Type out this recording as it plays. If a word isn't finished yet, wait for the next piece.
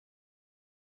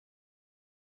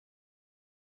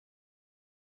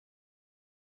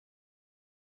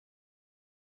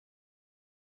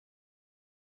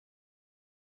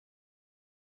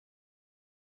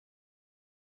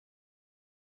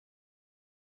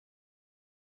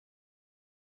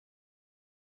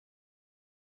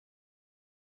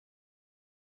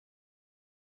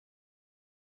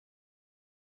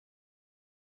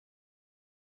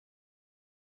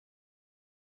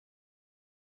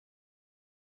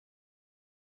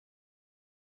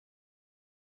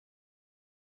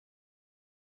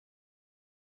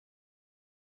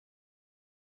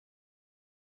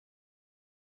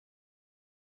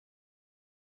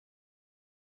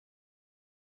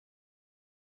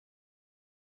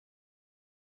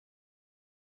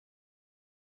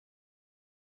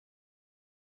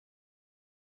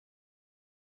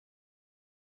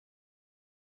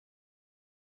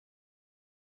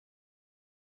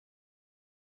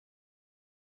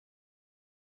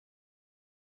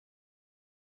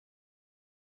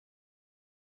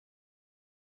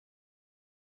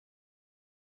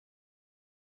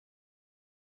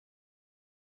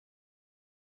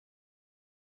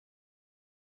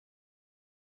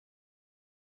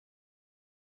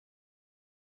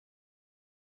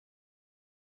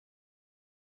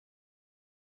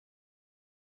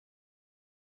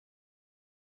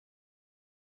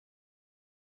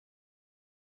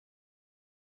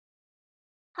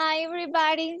Hi,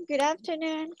 everybody. Good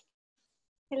afternoon.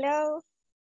 Hello.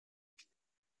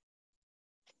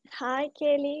 Hi,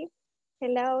 Kelly.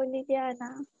 Hello,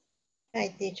 Liliana. Hi,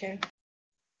 teacher.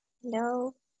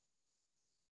 Hello.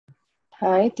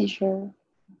 Hi, teacher.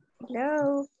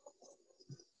 Hello.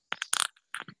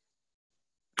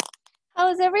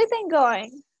 How's everything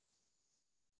going?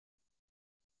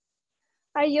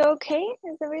 Are you okay?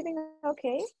 Is everything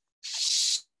okay?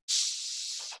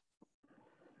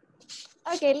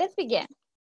 Okay, let's begin.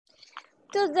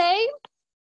 Today,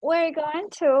 we're going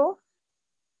to,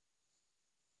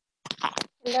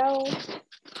 hello,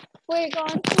 we're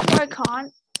going to work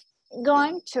on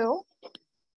going to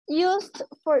used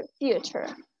for future.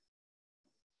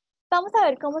 Vamos a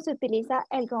ver cómo se utiliza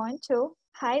el going to,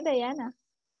 hi Diana,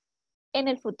 en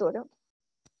el futuro.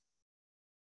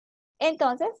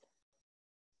 Entonces,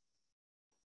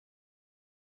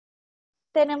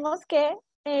 tenemos que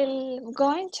el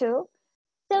going to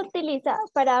se utiliza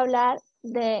para hablar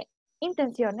de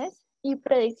intenciones y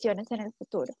predicciones en el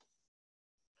futuro.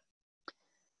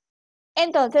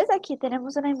 Entonces, aquí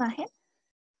tenemos una imagen.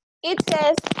 It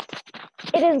says,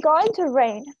 it is going to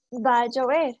rain. Va a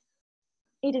llover.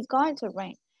 It is going to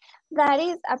rain. That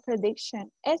is a prediction.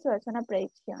 Eso es una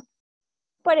predicción.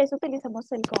 Por eso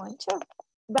utilizamos el going to.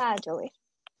 Va a llover.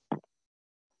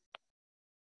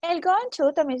 El going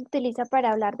to también se utiliza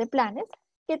para hablar de planes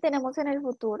que tenemos en el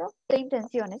futuro, de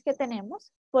intenciones que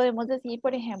tenemos. Podemos decir,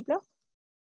 por ejemplo,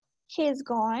 he is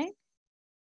going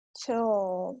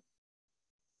to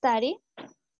study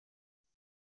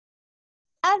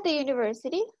at the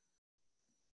university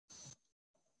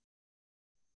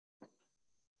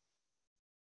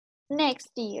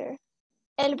next year.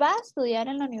 Él va a estudiar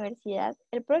en la universidad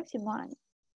el próximo año.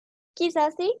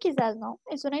 Quizás sí, quizás no.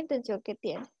 Es una intención que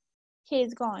tiene. He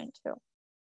is going to.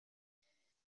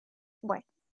 Bueno,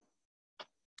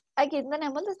 aquí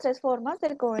tenemos las tres formas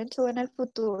del going to en el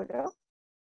futuro.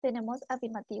 Tenemos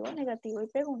afirmativo, negativo y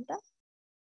pregunta.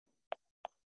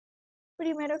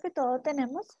 Primero que todo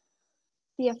tenemos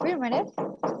the affirmative.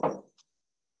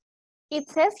 It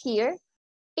says here,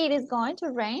 it is going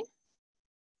to rain.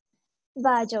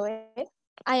 Va a llover.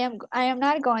 I am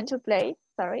not going to play.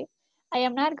 Sorry. I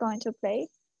am not going to play.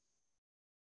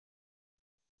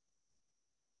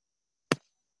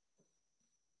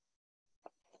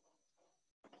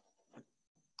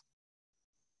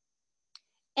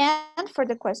 And for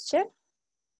the question,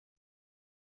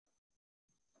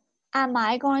 am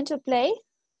I going to play?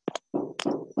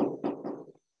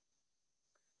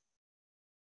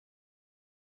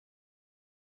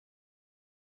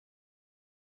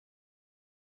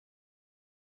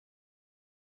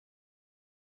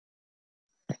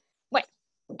 Bueno,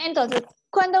 entonces,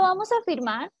 cuando vamos a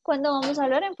afirmar, cuando vamos a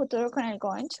hablar en futuro con el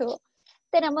going to,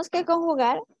 tenemos que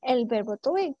conjugar el verbo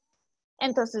to be.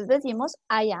 Entonces decimos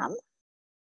I am,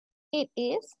 it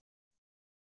is,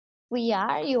 we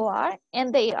are, you are,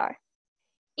 and they are.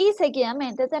 Y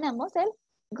seguidamente tenemos el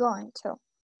going to.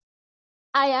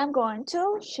 I am going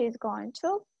to, she's going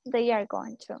to, they are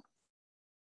going to.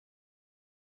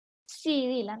 Sí,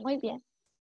 Dylan, muy bien.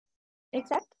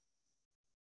 Exacto.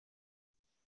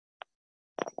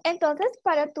 Entonces,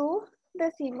 para tú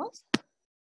decimos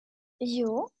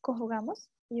you, conjugamos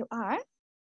you are.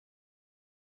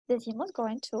 Decimos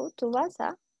going to, tú vas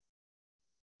a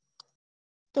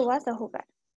jugar.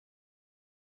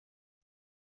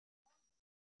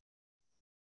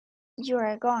 You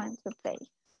are going to play.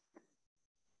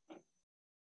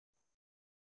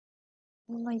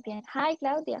 Muy bien. Hi,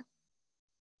 Claudia.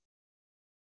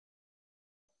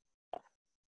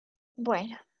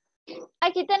 Bueno,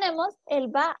 aquí tenemos el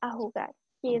va a jugar.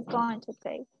 He is going to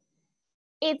play.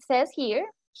 It says here,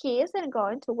 he isn't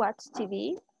going to watch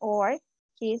TV or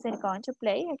he isn't going to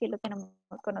play. Aquí lo tenemos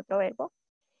con otro verbo.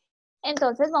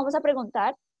 Entonces vamos a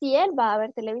preguntar si él va a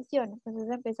ver televisión. Entonces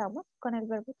empezamos con el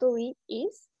verbo to be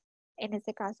is. En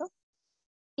este caso,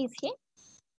 is he?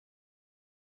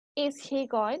 Is he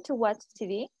going to watch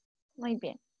TV? Muy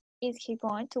bien. Is he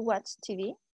going to watch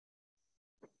TV?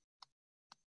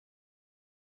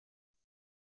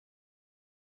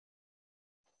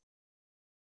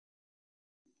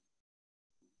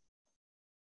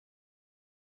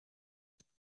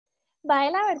 ¿Va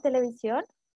él a ver televisión?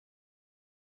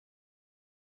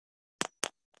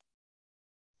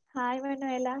 Hi,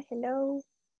 Manuela. Hello.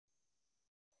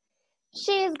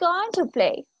 She is going to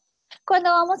play. Cuando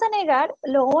vamos a negar,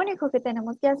 lo único que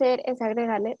tenemos que hacer es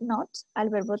agregarle not al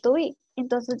verbo to be.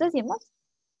 Entonces decimos,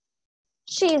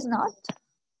 she is not.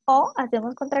 O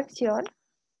hacemos contracción,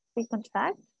 we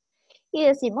contract. Y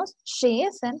decimos, she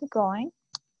isn't going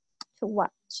to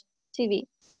watch TV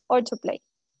or to play.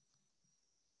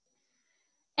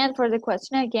 And for the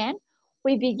question again,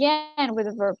 we begin with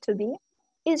the verb to be.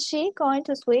 Is she going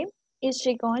to swim? Is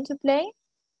she going to play?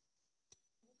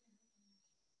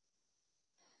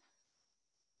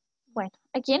 Bueno,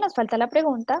 aquí nos falta la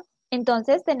pregunta.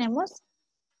 Entonces tenemos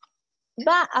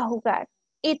va a jugar.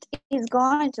 It is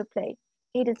going to play.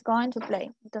 It is going to play.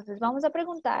 Entonces vamos a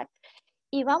preguntar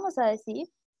y vamos a decir,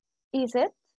 is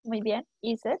it? Muy bien,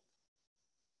 is it?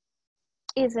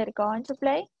 Is it going to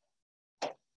play?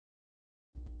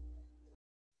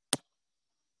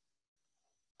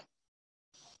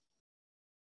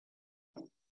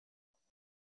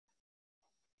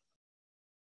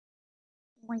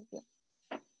 Muy bien.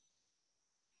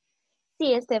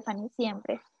 Sí, Stephanie,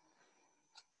 siempre.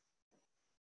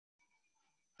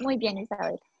 Muy bien,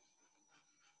 Isabel.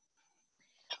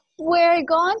 We're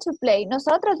going to play.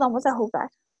 Nosotros vamos a jugar.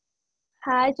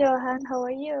 Hi, Johan, how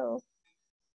are you?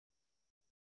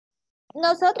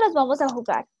 Nosotros vamos a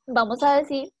jugar. Vamos a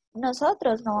decir,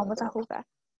 nosotros no vamos a jugar.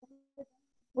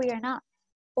 We are not.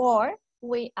 Or,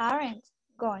 we aren't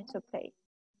going to play.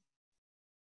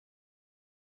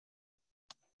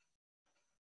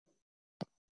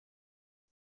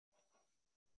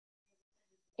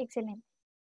 Excelente.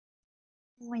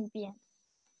 Muy bien.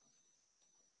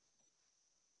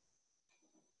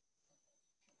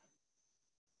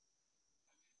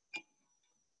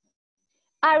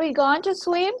 Are we going to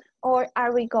swim or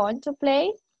are we going to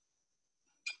play?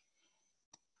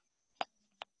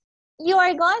 You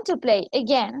are going to play.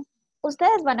 Again,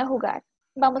 ustedes van a jugar.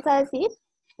 Vamos a decir,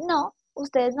 no,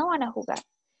 ustedes no van a jugar.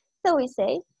 So we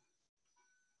say,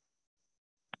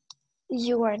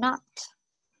 you are not.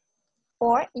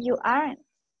 Or you aren't.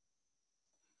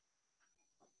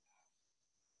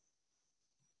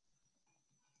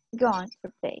 Going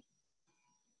to play.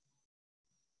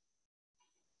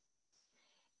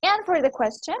 And for the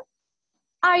question,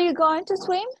 are you going to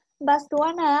swim? ¿Vas tú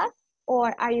a nadar?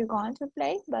 Or are you going to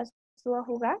play? ¿Vas tú a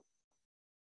jugar?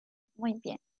 Muy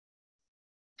bien.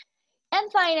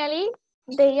 And finally,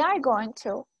 they are going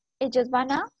to. Ellos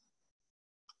van a,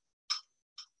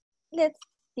 let's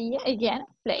see again,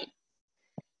 play.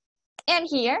 And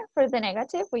here, for the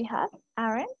negative, we have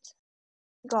aren't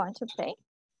going to play.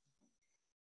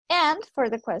 And for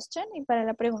the question, y para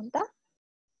la pregunta,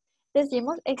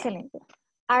 decimos excelente.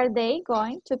 Are they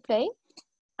going to play?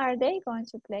 Are they going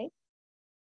to play?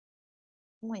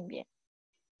 Muy bien.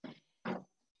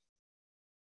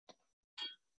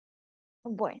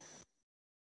 Bueno.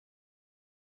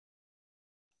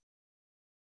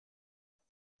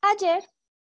 Ayer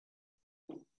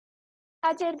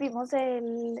vimos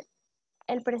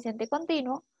el presente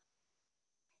continuo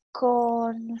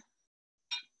con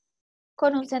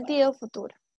un sentido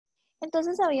futuro.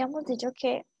 Entonces habíamos dicho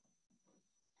que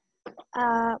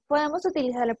podemos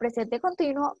utilizar el presente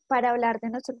continuo para hablar de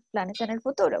nuestros planes en el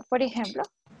futuro. Por ejemplo,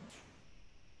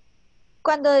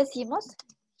 cuando decimos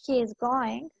he is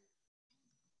going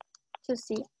to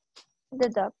see the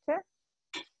doctor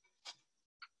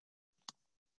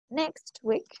next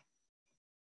week,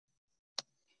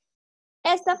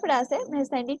 esta frase me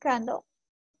está indicando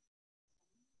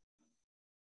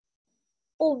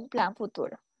un plan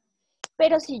futuro.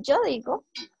 Pero si yo digo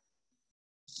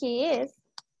he is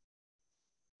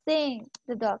seeing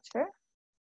the doctor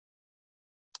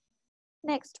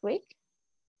next week,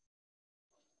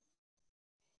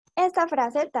 esta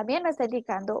frase también me está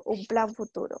indicando un plan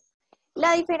futuro.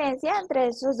 La diferencia entre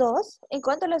esos dos, en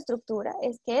cuanto a la estructura,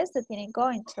 es que este tiene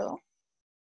going to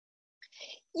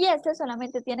y este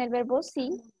solamente tiene el verbo see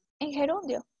en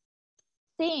gerundio.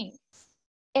 Seeing.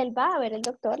 Él va a ver el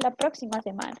doctor la próxima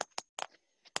semana.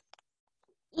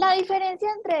 La diferencia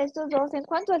entre estos dos en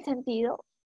cuanto al sentido,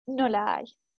 no la hay.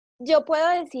 Yo puedo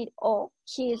decir, oh,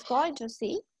 he is going to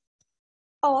see,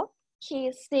 o he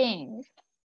is seeing,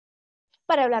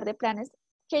 para hablar de planes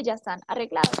que ya están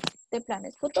arreglados, de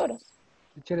planes futuros.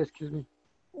 Teacher, excuse me.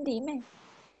 Dime.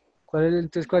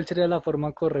 Entonces, ¿cuál sería la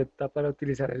forma correcta para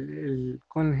utilizar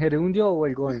con gerundio o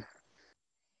el going?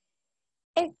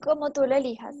 Como tú lo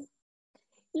elijas.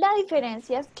 La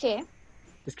diferencia es que...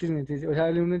 Excuse me, o sea,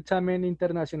 en un examen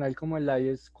internacional como el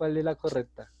IELTS, ¿cuál es la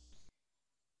correcta?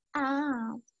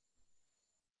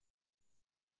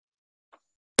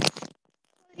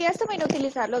 Podrías también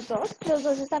utilizar los dos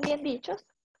están bien dichos.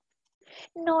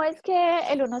 No es que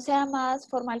el uno sea más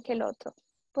formal que el otro.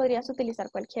 Podrías utilizar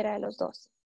cualquiera de los dos.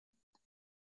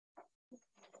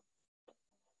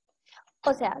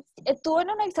 O sea, tú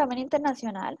en un examen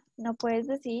internacional no puedes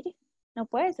escribir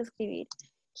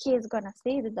he is gonna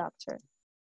see the doctor.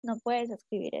 No puedes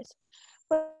escribir eso,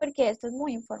 porque esto es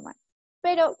muy informal.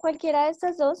 Pero cualquiera de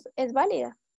estas dos es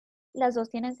válida. Las dos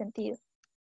tienen sentido.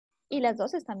 Y las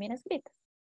dos están bien escritas.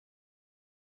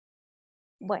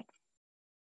 Bueno,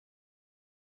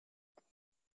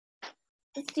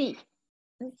 sí,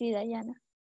 sí, Dayana.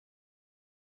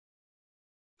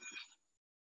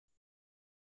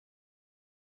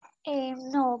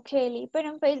 No, Kelly, pero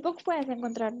en Facebook puedes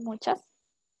encontrar muchas.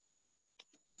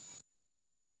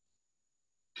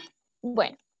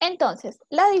 Bueno, entonces,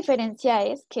 la diferencia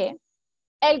es que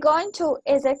el going to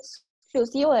es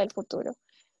exclusivo del futuro.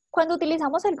 Cuando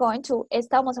utilizamos el going to,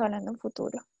 estamos hablando en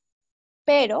futuro.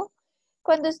 Pero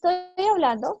cuando estoy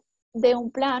hablando de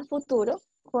un plan futuro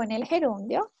con el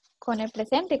gerundio, con el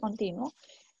presente continuo,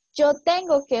 yo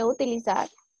tengo que utilizar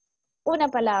una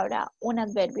palabra, un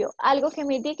adverbio, algo que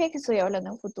me indique que estoy hablando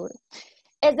en futuro.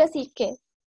 Es decir, que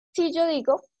si yo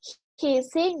digo, he is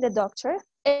seeing the doctor,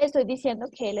 estoy diciendo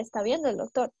que él está viendo al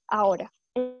doctor. Ahora,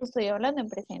 estoy hablando en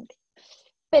presente.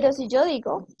 Pero si yo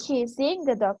digo, he is seeing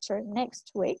the doctor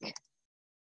next week,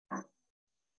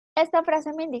 esta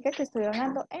frase me indica que estoy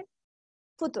hablando en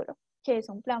futuro, que es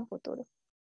un plan futuro.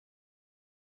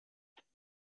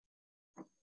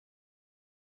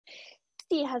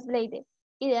 Sí, has played.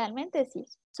 Idealmente sí,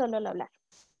 solo al hablar.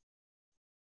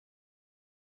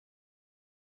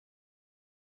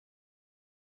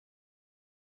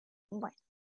 Bueno,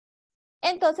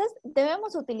 entonces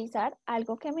debemos utilizar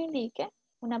algo que me indique,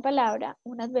 una palabra,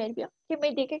 un adverbio, que me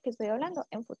indique que estoy hablando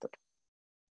en futuro.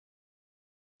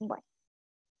 Bueno.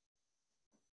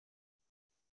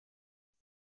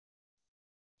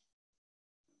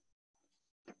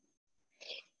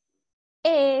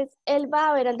 Él va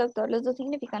a ver al doctor, los dos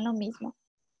significan lo mismo.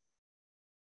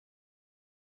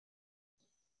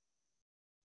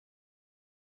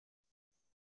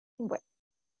 Bueno.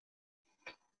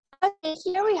 Okay,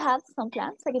 here we have some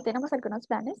plans. Aquí tenemos algunos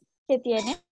planes que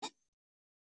tiene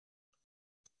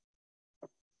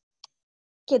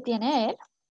él.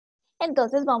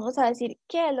 Entonces vamos a decir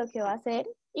qué es lo que va a hacer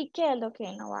y qué es lo que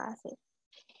él no va a hacer.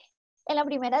 En la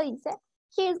primera dice,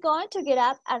 he is going to get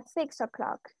up at 6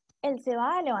 o'clock. Él se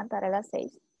va a levantar a las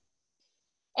 6.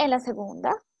 En la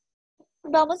segunda,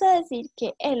 vamos a decir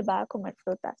que él va a comer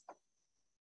frutas.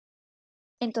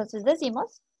 Entonces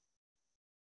decimos,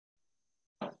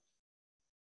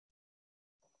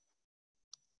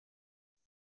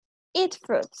 eat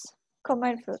fruits,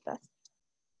 comer frutas.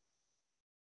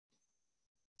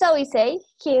 So we say,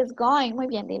 he is going, muy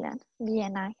bien Dylan,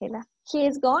 bien Ángela. He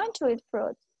is going to eat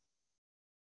fruits.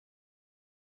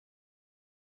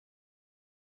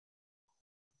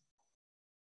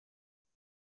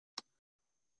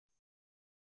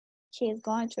 He is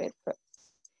going to eat fruits.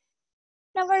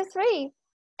 Number 3,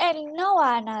 él no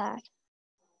va a nadar.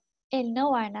 Él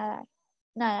no va a nadar.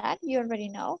 Nadar, you already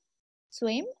know.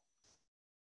 Swim.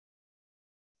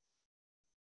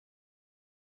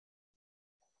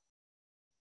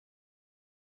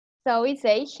 So we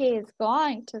say he is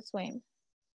going to swim.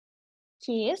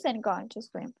 He isn't going to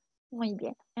swim. Muy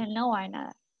bien, él no va a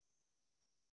nadar.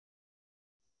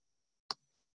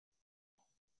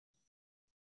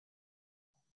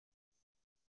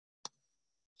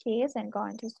 He isn't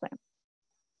going to swim.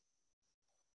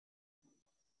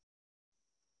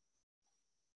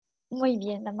 Muy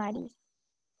bien, Damaris.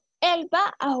 Él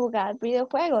va a jugar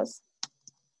videojuegos.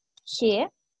 He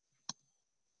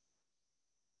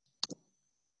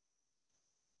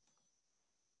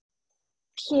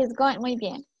is going, muy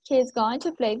bien. He is going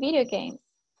to play video games.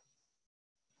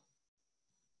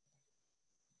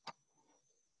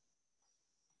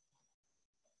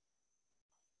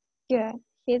 Good.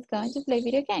 He is going to play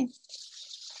video games.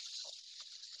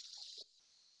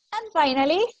 And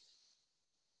finally,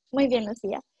 muy bien,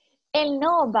 Lucía. Él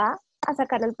no va a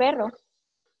sacar al perro.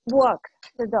 Walk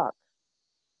the dog.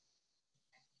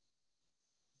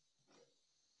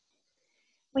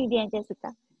 Muy bien,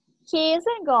 Jessica. He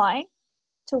isn't going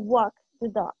to walk the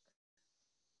dog.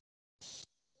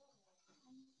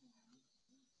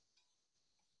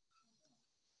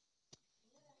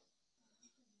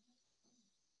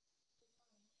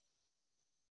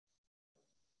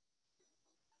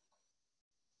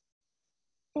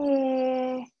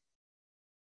 Eh,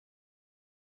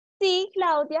 sí,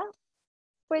 Claudia,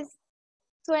 pues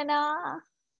suena,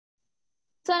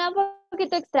 suena un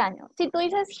poquito extraño. Si tú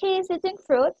dices he is eating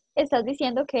fruit, estás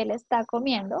diciendo que él está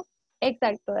comiendo.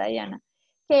 Exacto, Diana.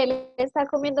 Que él está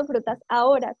comiendo frutas.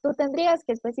 Ahora, tú tendrías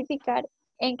que especificar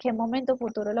en qué momento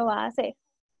futuro lo va a hacer.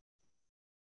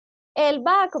 Él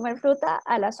va a comer fruta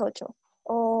a las 8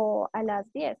 o a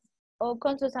las 10 o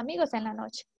con sus amigos en la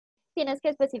noche. Tienes que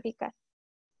especificar.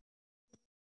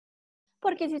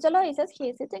 Porque si solo dices he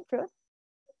is eating fruit,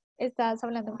 estás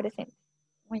hablando en presente.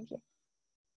 Muy bien.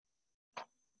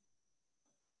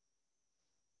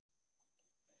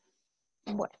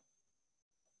 Bueno.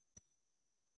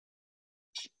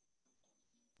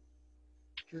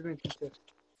 excuse me, teacher.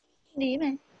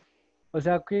 Dime. O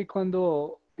sea que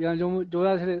cuando, digamos, yo voy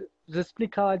a hacer, yo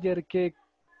explicaba ayer que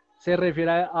se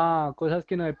refiere a cosas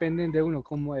que no dependen de uno,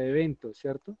 como de eventos,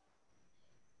 ¿cierto?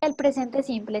 El presente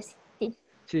simple, sí.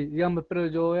 Sí, digamos, pero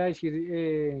yo voy a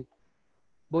decir,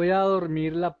 voy a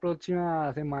dormir la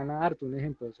próxima semana, harto, un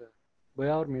ejemplo, o sea, voy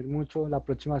a dormir mucho la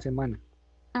próxima semana.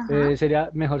 Ajá.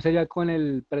 Mejor sería con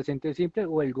el presente simple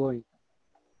o el going.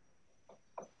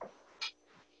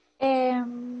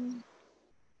 Em,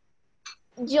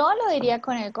 yo lo diría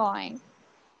con el going.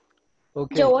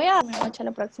 Ok, Yo voy a dormir mucho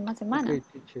la próxima ok, semana.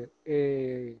 teacher.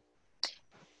 Le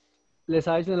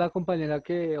estaba diciendo a la compañera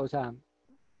que, o sea,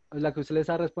 la que usted le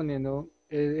estaba respondiendo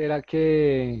era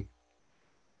que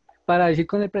para decir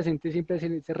con el presente simple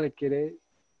se requiere,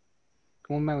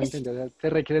 ¿cómo me hago entender? O sea, se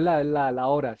requiere la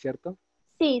hora, ¿cierto?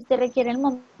 Sí, se requiere el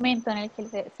momento en el que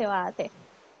se va a hacer.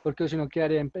 Porque si no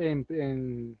quedaría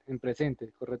en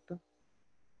presente, ¿correcto?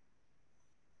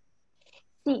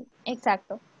 Sí,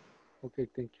 exacto. Ok,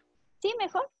 thank you. Sí,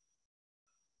 mejor.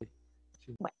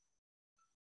 Sí. Bueno,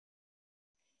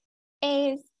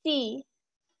 sí,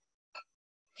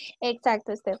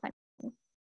 exacto, Stephanie.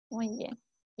 Muy bien.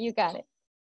 You got it.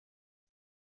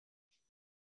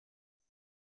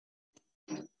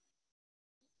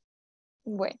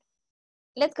 Bueno,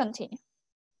 let's continue.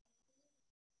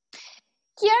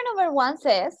 Here number 1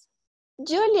 says,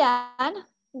 Julian,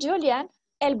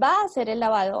 él va a hacer el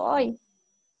lavado hoy.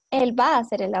 Él va a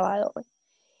hacer el lavado hoy.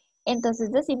 Entonces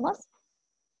decimos,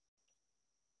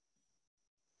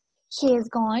 he is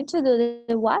going to do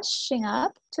the washing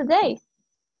up today.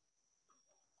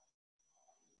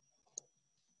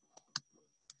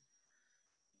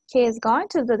 He is going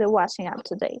to do the washing up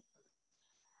today.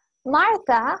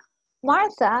 Martha,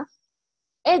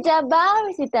 ella va a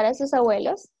visitar a sus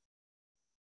abuelos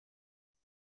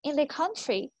in the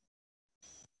country.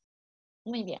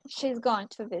 Muy bien, she's going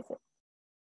to visit.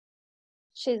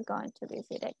 She's going to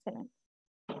visit, excellent.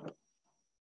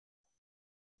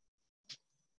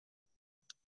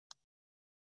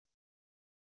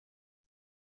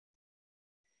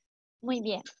 Muy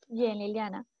bien, bien,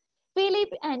 Liliana.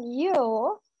 Philip and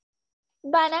you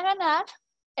van a ganar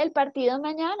el partido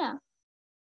mañana.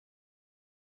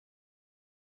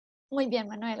 Muy bien,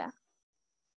 Manuela.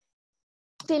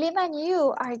 Philip and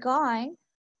you are going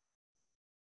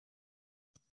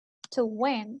to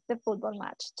win the football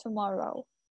match tomorrow.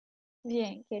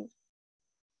 Bien, Gil.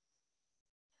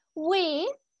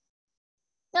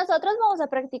 Nosotros vamos a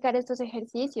practicar estos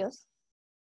ejercicios.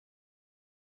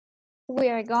 We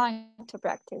are going to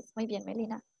practice. Muy bien,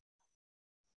 Melina.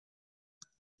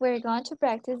 We're going to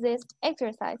practice these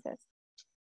exercises.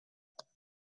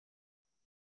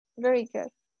 Very good.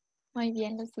 Muy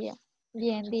bien, Lucía.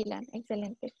 Bien, Dylan.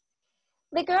 Excelente.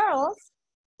 The girls,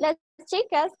 las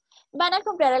chicas, van a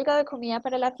comprar algo de comida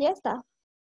para la fiesta.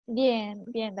 Bien,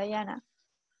 bien, Diana.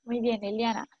 Muy bien,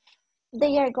 Eliana.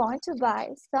 They are going to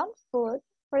buy some food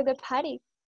for the party.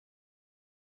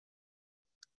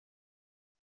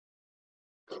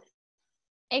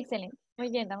 Excelente. Muy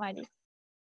bien, Damari.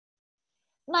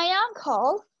 My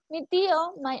uncle, mi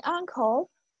tío, my uncle,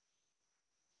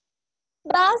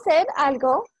 va a hacer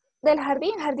algo del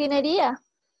jardín, jardinería.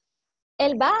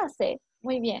 Él va a hacer.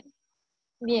 Muy bien.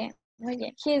 Bien, muy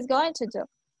bien. He is going to do.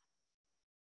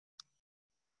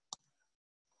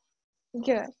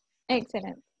 Good.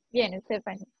 Excellent. Bien,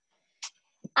 Stephanie.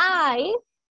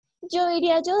 Yo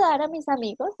iría a ayudar a mis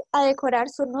amigos a decorar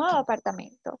su nuevo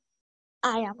apartamento.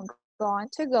 I am going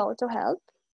to go to help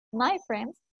my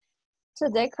friends to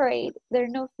decorate their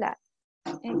new flat.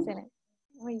 Excelente.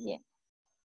 Muy bien.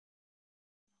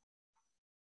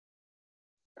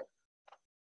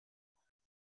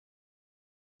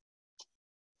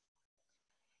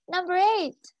 Number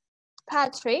 8.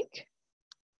 Patrick.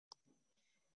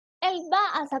 Él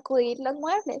va a sacudir los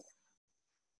muebles.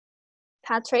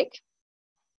 Patrick.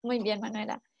 Muy bien,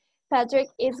 Manuela. Patrick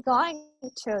is going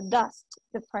to dust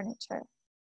the furniture.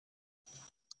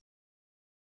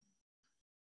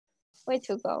 Way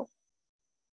to go.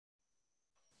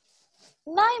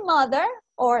 My mother,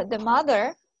 or the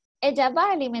mother, ella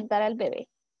va a alimentar al bebé.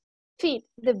 Feed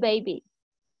the baby.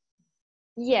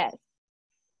 Yes,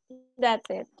 that's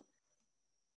it.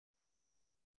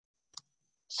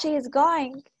 She is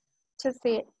going to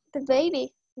feed the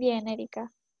baby. Bien, Erika.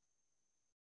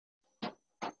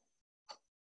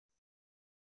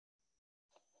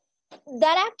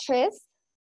 That actress,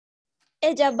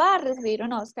 ella va a recibir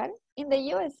un Oscar in the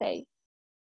USA.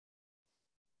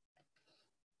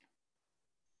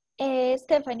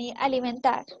 Stephanie,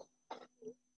 alimentar.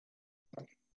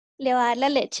 Le va a dar la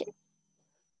leche.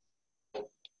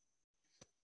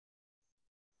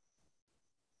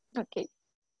 Okay.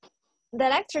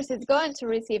 That actress is going to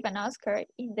receive an Oscar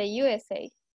in the USA.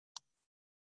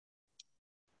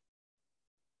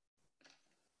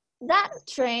 That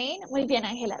train, muy bien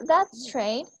Ángela, that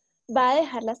train va a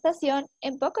dejar la estación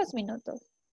en pocos minutos.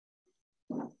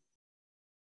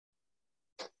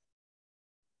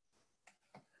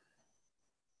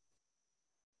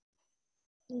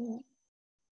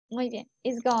 Muy bien,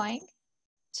 is going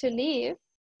to leave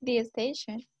the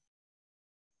station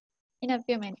in a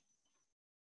few minutes.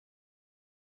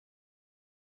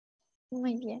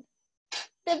 Muy bien.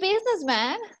 The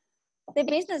businessman,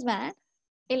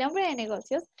 el hombre de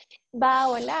negocios, va a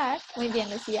volar, muy bien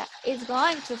Lucía, is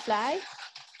going to fly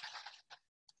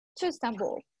to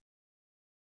Istanbul.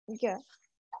 Good.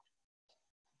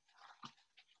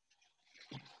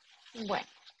 Bueno,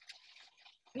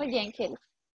 muy bien Kelly.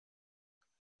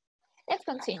 Let's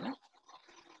continue.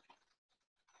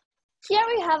 Here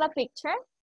we have a picture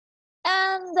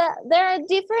and there are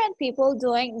different people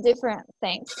doing different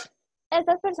things.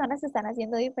 Estas personas están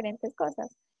haciendo diferentes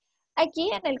cosas.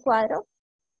 Aquí en el cuadro,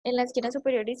 en la esquina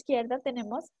superior izquierda,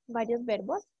 tenemos varios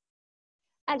verbos.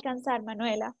 Alcanzar,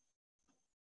 Manuela.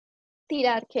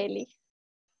 Tirar, Kelly.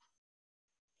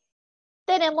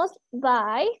 Tenemos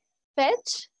buy,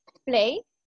 fetch, play,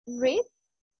 read,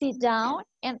 sit down,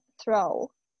 and throw.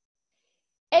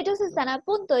 Ellos están a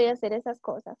punto de hacer esas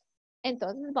cosas.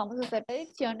 Entonces vamos a hacer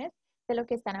predicciones de lo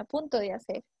que están a punto de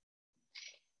hacer.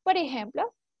 Por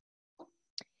ejemplo,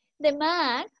 the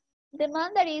man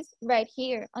that is right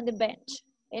here on the bench.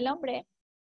 El hombre,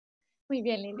 muy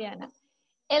bien Liliana.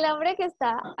 El hombre que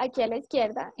está aquí a la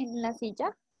izquierda en la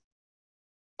silla,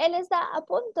 él está a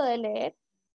punto de leer.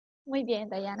 Muy bien,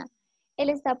 Diana. Él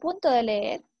está a punto de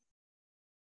leer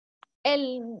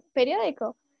el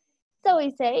periódico. So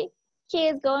we say, he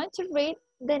is going to read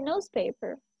the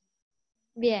newspaper.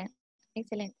 Bien,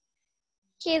 excelente.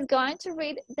 He is going to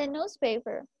read the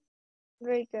newspaper.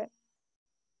 Very good.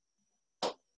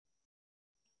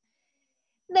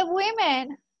 The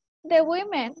women,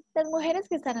 las mujeres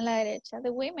que están a la derecha,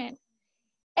 the women,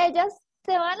 ellas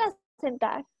se van a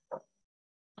sentar.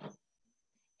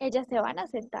 Ellas se van a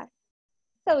sentar.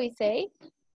 So we say,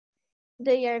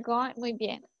 they are going, muy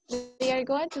bien. They are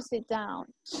going to sit down.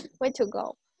 Where to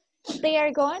go? They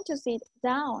are going to sit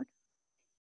down.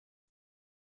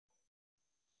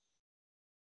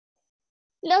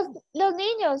 Los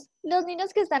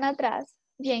niños que están atrás.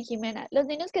 Bien, Jimena, los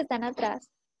niños que están atrás.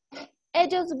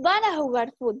 Ellos van a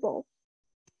jugar fútbol.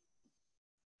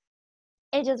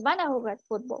 Ellos van a jugar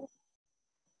fútbol.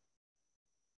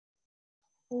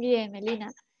 Bien,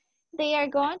 Melina. They are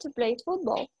going to play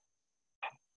football.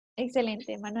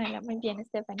 Excelente, Manuela. Muy bien,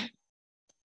 Stephanie.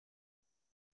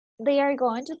 They are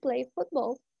going to play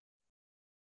football.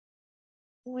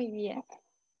 Muy bien.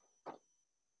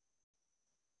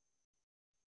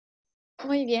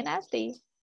 Muy bien, Ashley.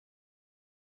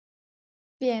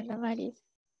 Bien, Maris.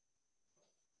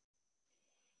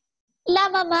 La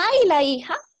mamá y la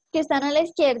hija que están a la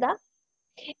izquierda,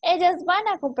 ellas van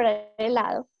a comprar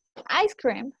helado. Ice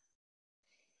cream.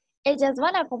 Ellas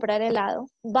van a comprar helado.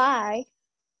 Buy.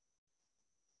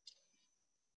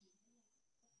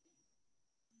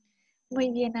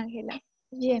 Muy bien, Ángela.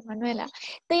 Bien, Manuela.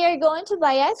 They are going to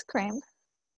buy ice cream.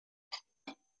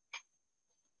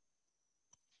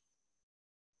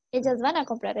 Ellas van a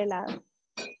comprar helado.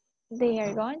 They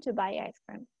are going to buy ice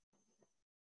cream.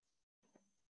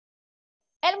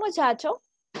 El muchacho.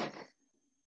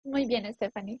 Muy bien,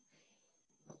 Stephanie.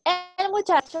 El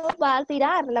muchacho va a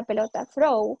tirar la pelota.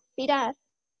 Throw. Tirar.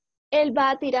 Él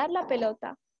va a tirar la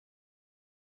pelota.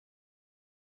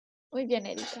 Muy bien,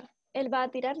 Erika. Él va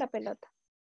a tirar la pelota.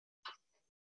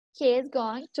 He is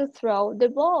going to throw the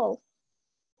ball.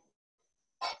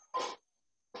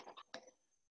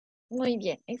 Muy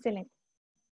bien, excelente.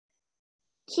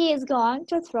 He is going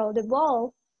to throw the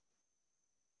ball.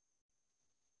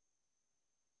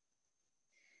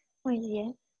 Muy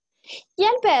bien. Y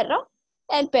el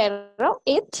perro,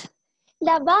 it,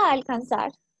 la va a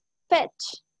alcanzar.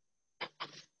 Fetch.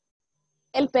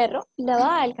 El perro la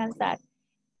va a alcanzar.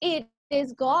 It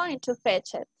is going to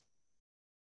fetch it.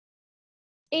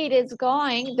 It is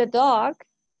going, the dog.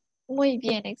 Muy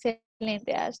bien, excelente,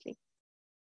 Ashley.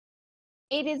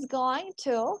 It is going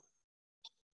to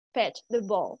fetch the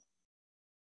ball.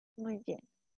 Muy bien.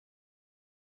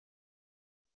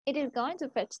 It is going to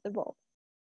fetch the ball.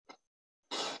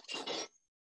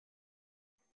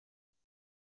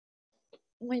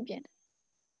 Muy bien.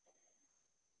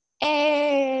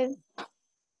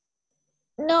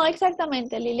 No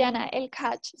exactamente, Liliana, el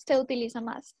catch se utiliza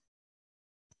más.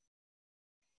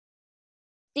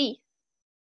 Sí.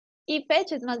 Y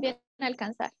fetch es más bien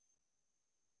alcanzar.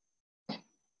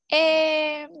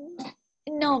 Eh,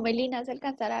 no, Melina, es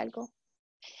alcanzar algo.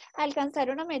 Alcanzar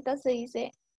una meta se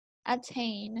dice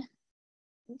attain.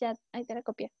 Ya, ahí te la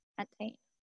copié. Attain.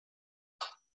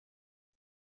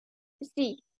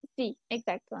 Sí, sí,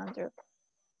 exacto, Andrew.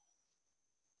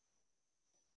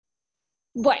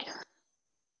 Bueno,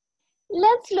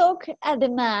 let's look at the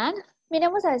man.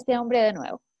 Miremos a este hombre de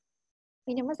nuevo.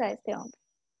 Miremos a este hombre.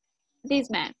 This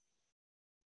man.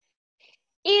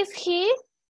 Is he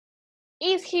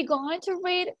going to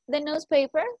read the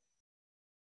newspaper?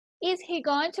 Is he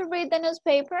going to read the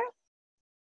newspaper?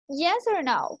 Yes or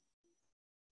no?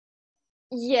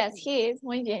 Yes, he is.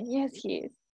 Muy bien. Yes, he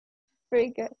is. Very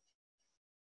good.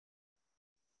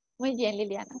 Muy bien,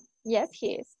 Liliana. Yes,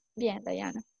 he is. Bien,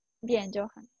 Diana. Bien,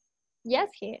 Johan. Yes,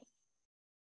 he is.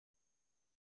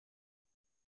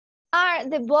 Are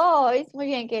the boys, muy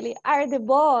bien, Kelly. Are the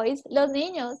boys, los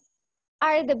niños,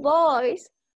 are the boys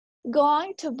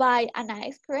going to buy an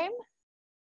ice cream?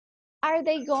 Are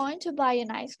they going to buy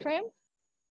an ice cream?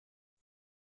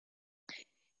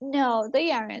 No,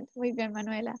 they aren't. Muy bien,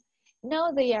 Manuela.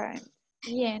 No, they aren't.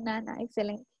 Bien, Ana,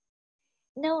 excelente.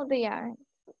 No, they aren't.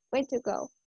 Way to go.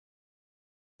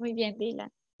 Muy bien, Dylan.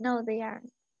 No, they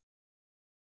aren't.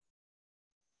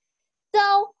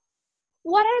 So,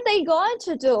 what are they going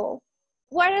to do?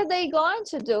 What are they going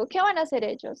to do? ¿Qué van a hacer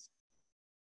ellos?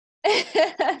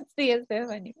 Sí,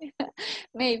 Stephanie.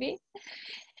 Maybe.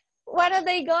 What are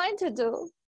they going to do?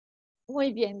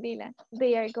 Muy bien, Dylan.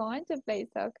 They are going to play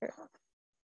soccer.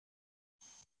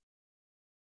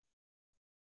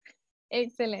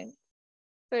 Excellent.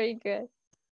 Very good.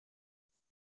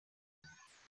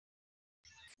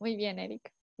 Muy bien,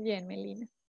 Erika. Bien, Melina.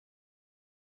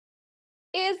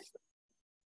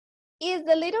 Is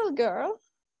the little girl,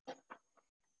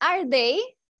 are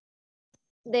they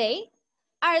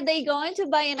going to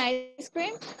buy an ice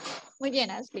cream? Muy bien,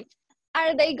 Ashley.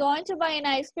 Are they going to buy an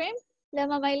ice cream? La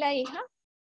mamá y la hija.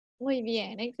 Muy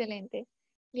bien, excelente.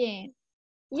 Bien.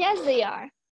 Yes, they are.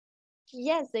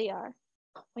 Yes, they are.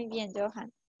 Muy bien,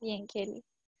 Johan. Bien, Kelly.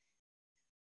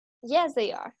 Yes,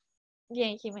 they are.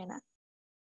 Bien, Jimena.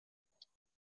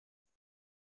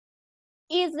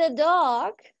 Is the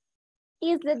dog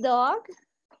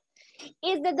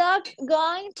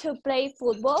going to play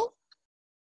football?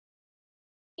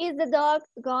 Is the dog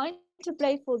going to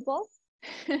play football?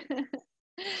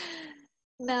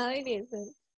 No, it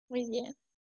isn't. Muy bien.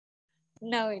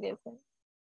 No, it isn't.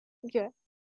 Good.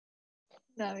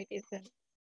 No, it isn't.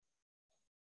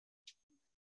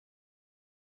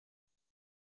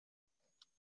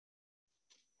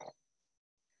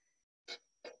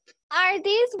 Are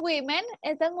these women,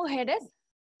 estas mujeres,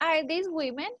 are these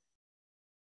women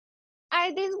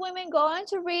going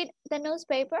to read the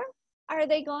newspaper? Are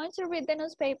they going to read the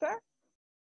newspaper?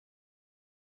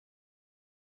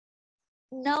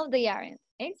 No, they aren't.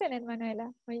 Excellent,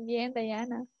 Manuela. Muy bien,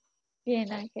 Diana. Bien,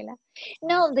 Ángela.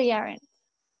 No, they aren't.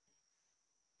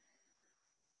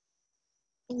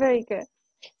 Very good.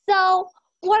 So,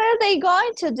 what are they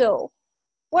going to do?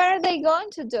 What are they going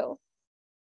to do?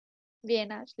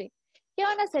 Bien, Ashley. ¿Qué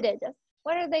van a hacer ellas?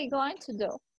 What are they going to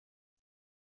do?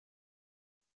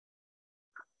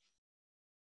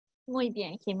 Muy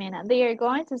bien, Jimena. They are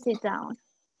going to sit down.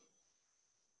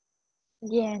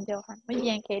 Bien, Johan. Muy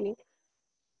bien, Kelly.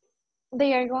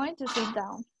 They are going to sit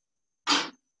down.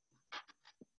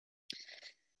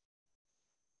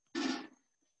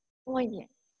 Muy bien.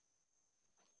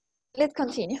 Let's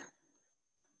continue.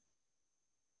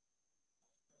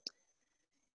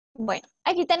 Bueno,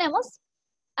 aquí tenemos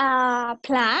a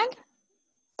plan,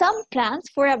 some plans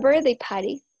for a birthday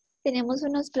party. Tenemos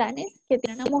unos planes que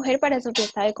tiene una mujer para su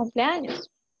fiesta de cumpleaños.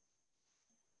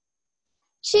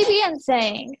 She began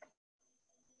saying,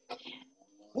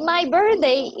 my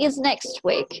birthday is next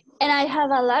week and I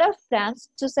have a lot of plans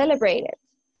to celebrate it.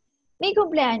 Mi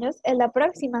cumpleaños es la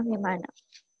próxima semana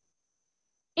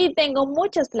y tengo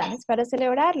muchos planes para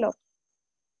celebrarlo.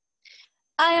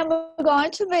 I am going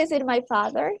to visit my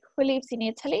father who lives in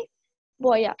Italy.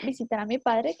 Voy a visitar a mi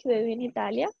padre que vive en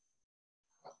Italia.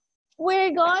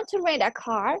 We're going to rent a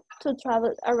car to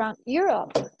travel around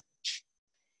Europe.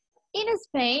 In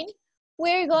Spain,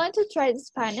 we're going to try the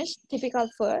Spanish typical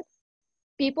food.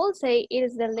 People say it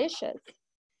is delicious.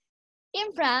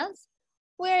 In France,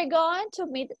 we're going to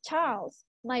meet Charles,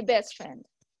 my best friend.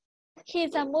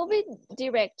 He's a movie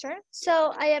director,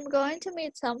 so I am going to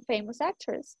meet some famous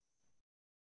actors.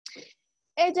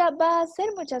 Ella va a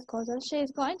hacer muchas cosas. She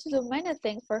is going to do many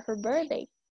things for her birthday.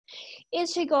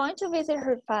 Is she going to visit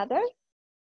her father?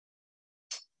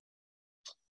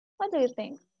 What do you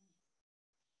think?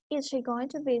 Is she going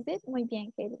to visit? Muy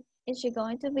bien, Katie. Is she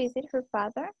going to visit her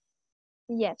father?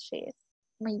 Yes, she is.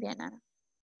 Muy bien, Ana.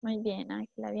 Muy bien,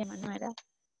 Ángela. Bien, Manuela.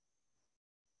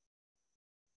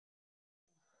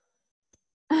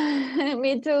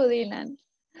 Me too, Dylan.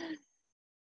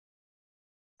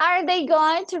 Are they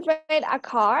going to rent a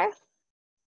car?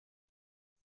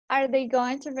 Are they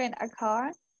going to rent a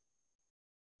car?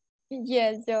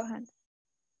 Yes, Johan.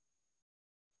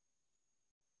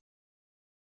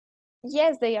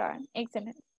 Yes, they are.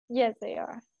 Excellent. Yes, they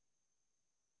are.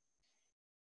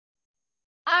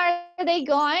 Are they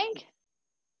going?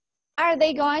 Are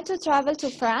they going to travel to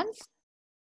France?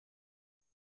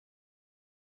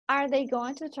 Are they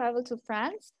going to travel to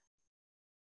France?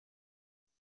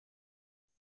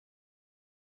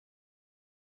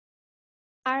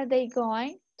 Are they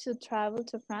going to travel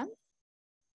to France?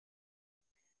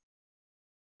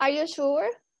 Are you sure?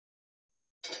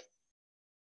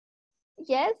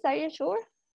 Yes, are you sure?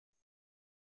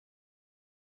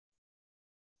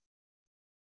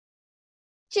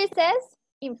 She says,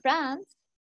 in France,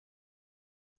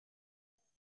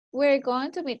 we're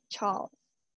going to meet Charles.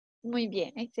 Muy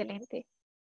bien, excelente.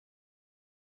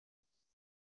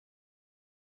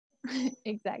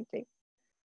 Exactly.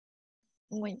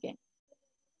 Muy bien.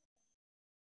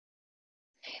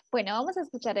 Bueno, vamos a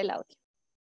escuchar el audio.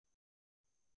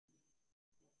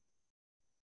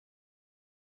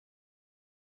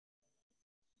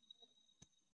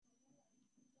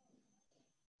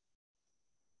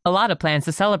 A lot of plans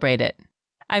to celebrate it.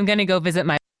 I'm going to go visit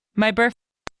my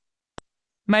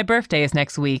birthday is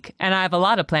next week, and I have a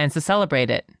lot of plans to celebrate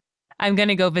it. I'm going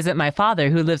to go visit my father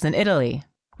who lives in Italy.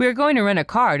 We're going to rent a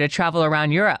car to travel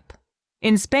around Europe.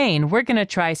 In Spain, we're going to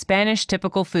try Spanish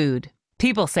typical food.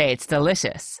 People say it's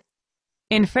delicious.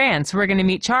 In France, we're going to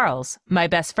meet Charles, my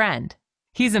best friend.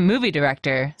 He's a movie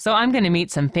director, so I'm going to meet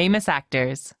some famous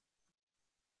actors.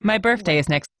 My birthday is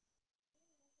next.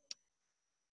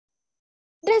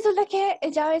 Resulta que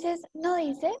ella a veces no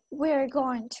dice we're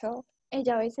going to.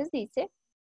 Ella a veces dice,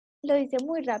 lo dice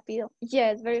muy rápido.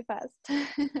 Yes, very fast.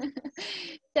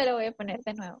 Ya lo voy a poner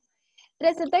de nuevo.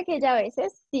 Resulta que ella a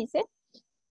veces dice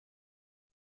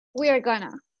we are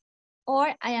gonna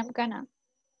or I am gonna.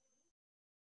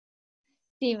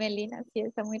 Sí, Melina, sí,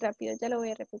 está muy rápido. Ya lo voy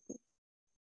a repetir.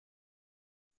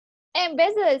 En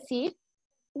vez de decir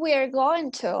we are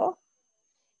going to,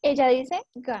 ella dice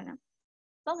gonna.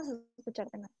 Vamos a escuchar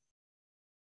de nuevo.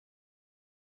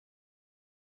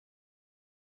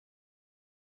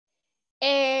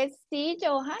 Sí,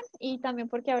 Johan, y también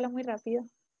porque habla muy rápido.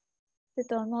 De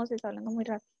todos modos, está hablando muy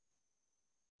rápido.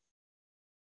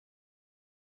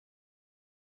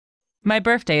 My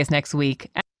birthday is next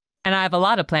week, and I have a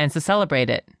lot of plans to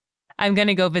celebrate it. I'm going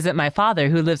to go visit my father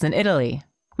who lives in Italy.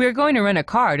 We're going to rent a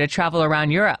car to travel around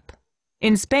Europe.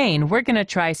 In Spain, we're going to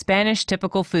try Spanish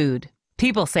typical food.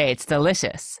 People say it's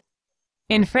delicious.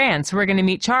 In France, we're going to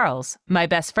meet Charles, my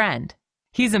best friend.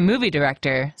 He's a movie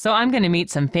director, so I'm going to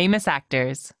meet some famous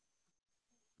actors.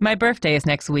 My birthday is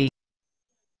next week,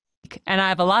 and I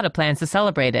have a lot of plans to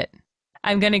celebrate it.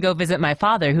 I'm going to go visit my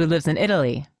father who lives in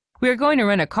Italy. We're going to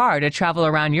rent a car to travel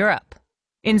around Europe.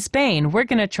 In Spain, we're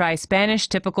going to try Spanish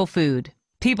typical food.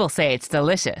 People say it's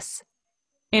delicious.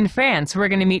 In France, we're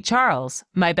going to meet Charles,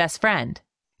 my best friend.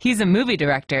 He's a movie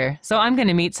director, so I'm going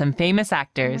to meet some famous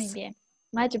actors. Muy bien.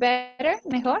 Much better,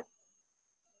 mejor.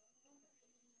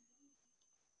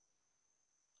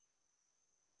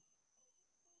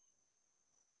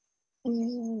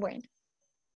 Bueno.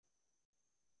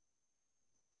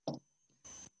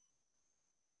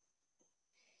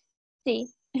 Sí.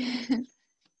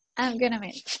 I'm gonna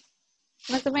meet.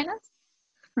 Más o menos.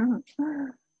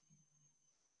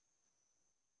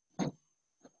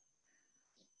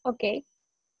 Ok.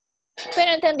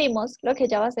 Pero entendimos lo que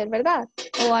ella va a hacer, ¿verdad?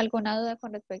 ¿O alguna duda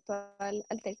con respecto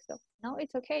al texto? No,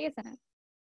 it's okay, isn't it?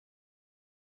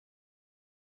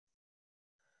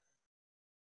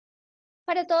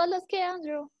 Para todos los que,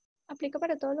 Andrew. ¿Aplica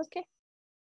para todos los que?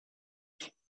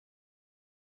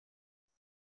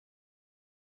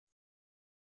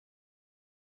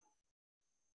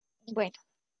 Bueno.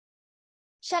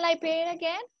 Shall I play it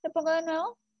again? ¿Te pongo de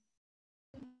nuevo?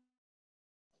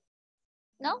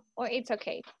 No? Or it's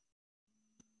okay?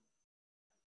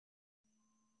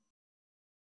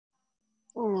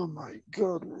 Oh my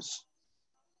goodness.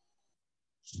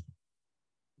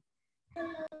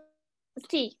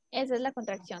 Sí, esa es la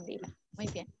contracción, Dila. Muy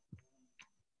bien.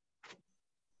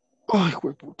 Ay,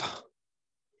 puta.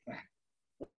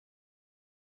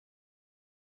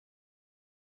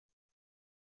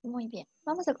 Muy bien.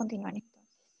 Vamos a continuar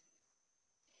entonces.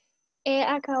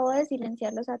 Acabo de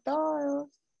silenciarlos a todos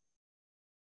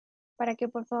para que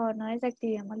por favor no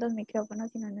desactivemos los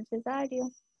micrófonos si no es necesario.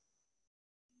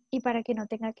 Y para que no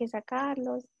tenga que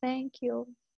sacarlos, thank you.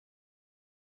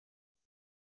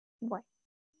 Bueno,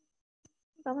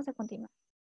 vamos a continuar.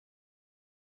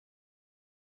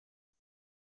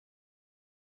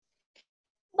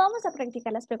 Vamos a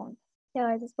practicar las preguntas, que a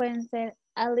veces pueden ser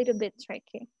a little bit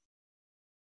tricky.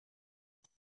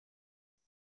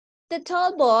 The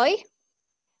tall boy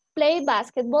play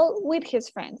basketball with his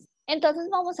friends. Entonces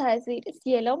vamos a decir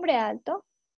si el hombre alto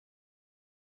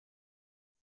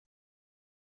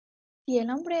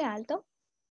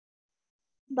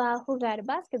va a jugar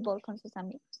basketball con sus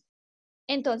amigos.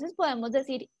 Entonces podemos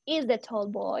decir is the tall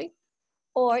boy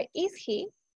or is he.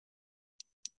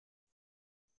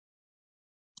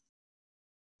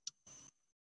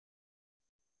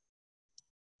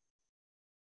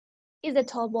 Is the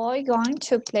tall boy going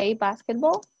to play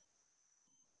basketball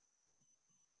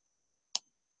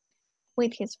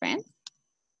with his friends?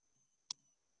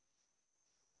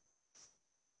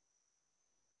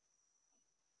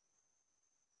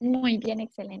 Muy bien,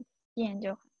 excelente. Bien,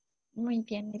 Johan. Muy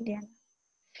bien, Liliana.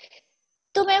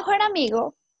 Tu mejor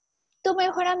amigo te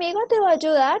va a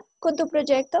ayudar con tu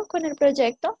proyecto, con el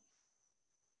proyecto.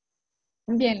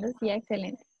 Bien, Lucía,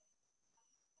 excelente.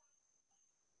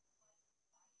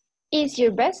 Is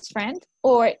your best friend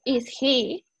or is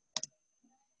he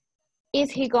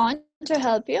going to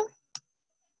help you?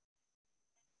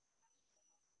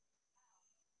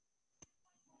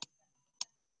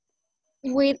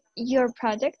 With your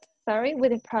project,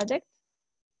 with the project.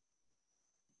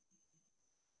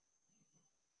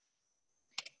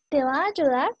 ¿Te va a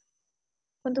ayudar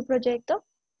con tu proyecto?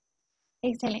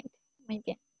 Excelente, muy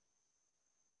bien.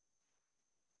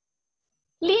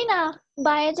 Lina,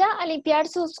 ¿va ella a limpiar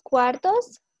sus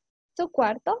cuartos? ¿Su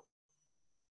cuarto?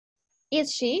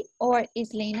 Is she or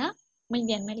is Lina? Muy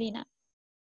bien, Melina.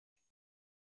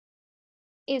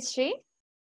 Is she?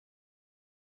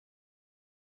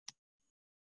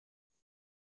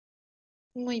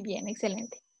 Muy bien,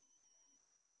 excelente.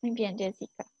 Muy bien,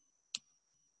 Jessica.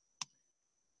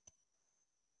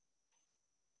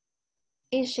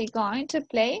 Is she going to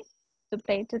play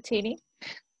to tidy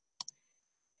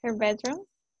her bedroom?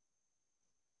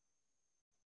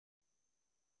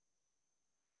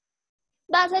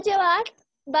 ¿Vas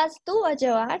tú a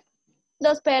llevar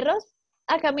los perros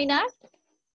a caminar?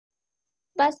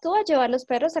 ¿Vas tú a llevar los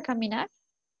perros a caminar?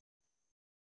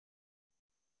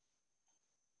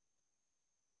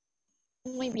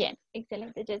 Muy bien,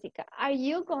 excelente, Jessica. Are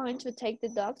you going to take the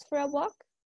dogs for a walk?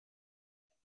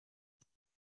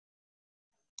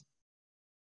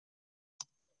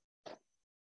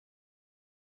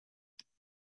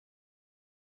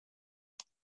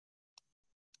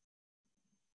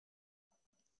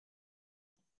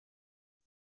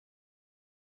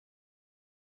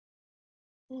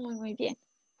 Muy bien.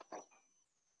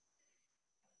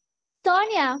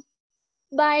 Sonia,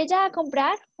 ¿va ella a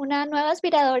comprar una nueva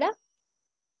aspiradora?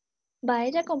 ¿Va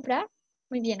ella a comprar?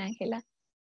 Muy bien, Ángela.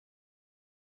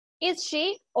 Is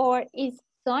she or is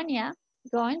Sonia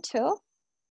going to?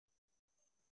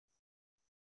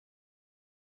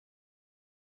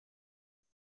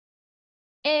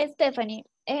 Stephanie,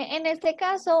 en este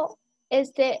caso,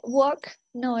 este walk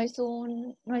no es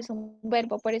un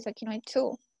verbo, por eso aquí no hay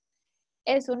to.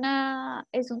 Es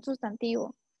un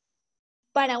sustantivo.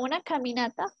 Para una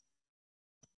caminata,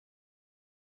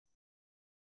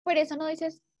 por eso no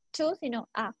dices to, sino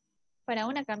a, para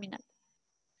una caminata.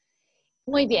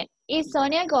 Muy bien. Is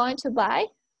Sonia going to buy?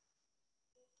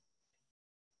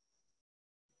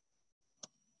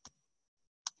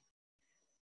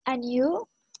 A new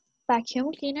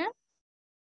vacuum cleaner?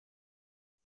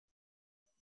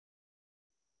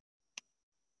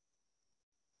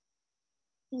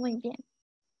 Muy bien.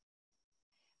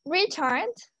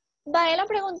 Richard, ¿va él a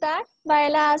preguntar? ¿Va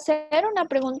él a hacer una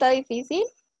pregunta difícil?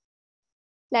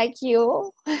 Like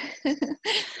you.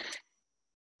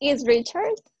 Is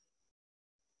Richard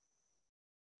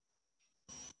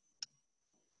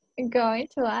going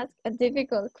to ask a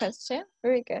difficult question?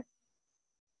 Very good.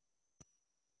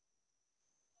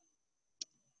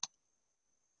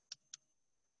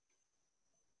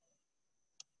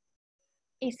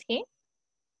 Is he?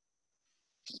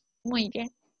 Muy bien.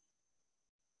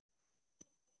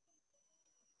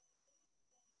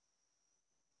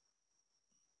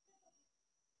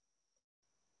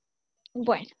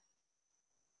 Bueno.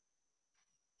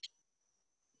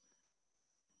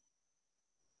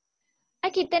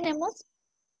 Aquí tenemos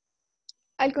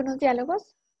algunos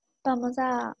diálogos. Vamos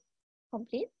a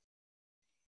cumplir.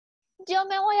 Yo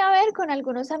me voy a ver con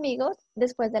algunos amigos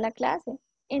después de la clase.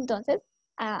 Entonces,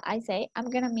 I say, I'm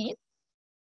gonna meet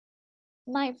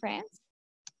my friends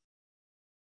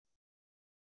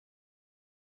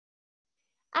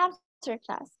after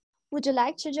class. Would you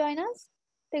like to join us?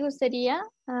 ¿Te gustaría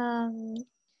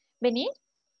venir?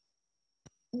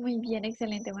 Muy bien,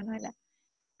 excelente, Manuela.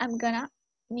 I'm gonna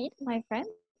meet my friends.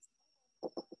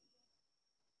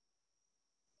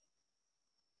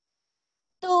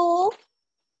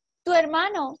 Tu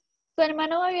hermano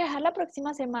va a viajar la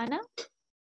próxima semana.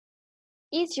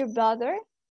 Is your brother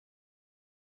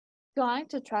going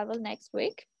to travel next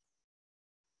week?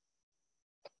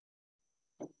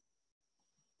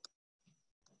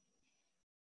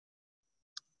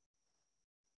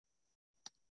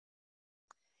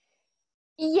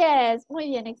 Yes, muy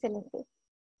bien, excelente.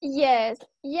 Yes,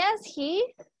 yes, he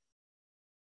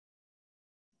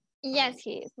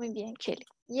is. Muy bien, Kelly.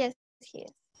 Yes, he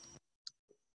is.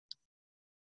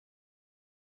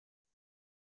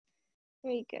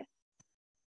 Very good.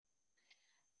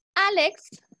 Alex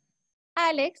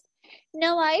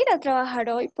no va a ir a trabajar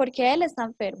hoy porque él está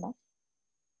enfermo.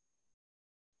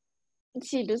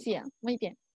 Sí, Lucía, muy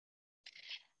bien.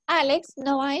 Alex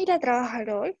no va a ir a trabajar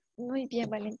hoy. Muy bien,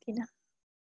 Valentina.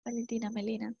 Valentina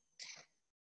Melina.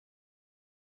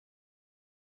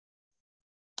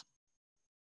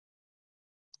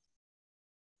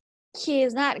 He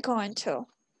is not going to.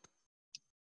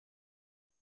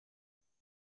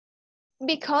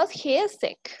 Because he is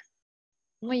sick.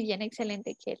 Muy bien,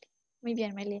 excelente, Kelly. Muy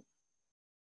bien, Melina.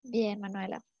 Bien,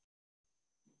 Manuela.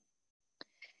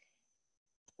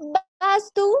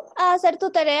 ¿Vas tú a hacer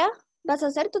tu tarea? ¿Vas a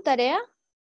hacer tu tarea?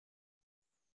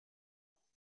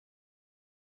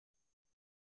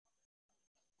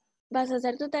 ¿Vas a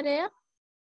hacer tu tarea?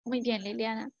 Muy bien,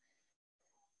 Liliana.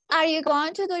 Are you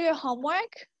going to do your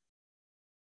homework?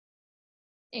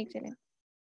 Excelente.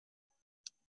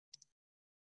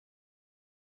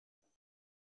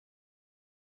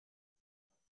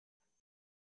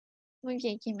 Muy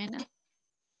bien, Jimena.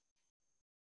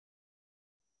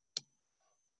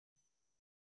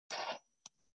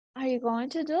 Are you going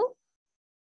to do?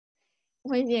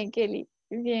 Muy bien, Kelly.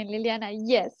 Bien, Liliana.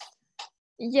 Yes.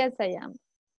 Yes, I am.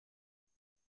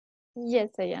 Yes,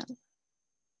 I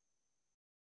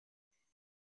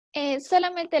am.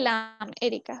 Solamente la am,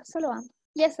 Erika. Solo am.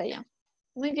 Yes, I am.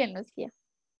 Muy bien, Lucía.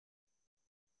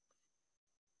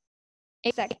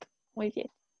 Exacto. Muy bien.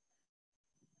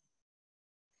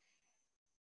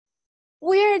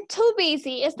 We're too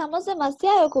busy. Estamos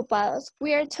demasiado ocupados.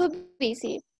 We're too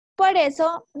busy. Por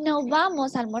eso no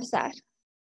vamos a almorzar.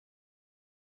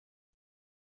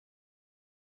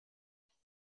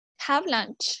 Have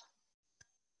lunch.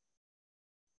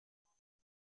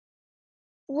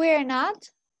 We're not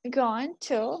going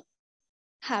to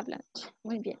have lunch.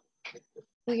 Muy bien.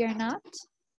 We are not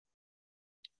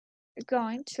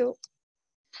going to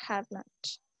have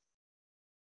lunch.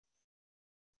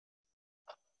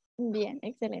 Bien,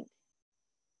 excelente.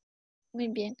 Muy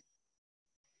bien.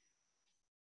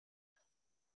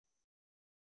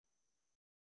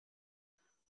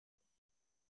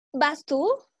 ¿Vas tú?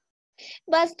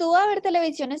 ¿Vas tú a ver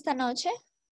televisión esta noche?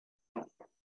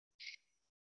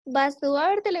 ¿Vas tú a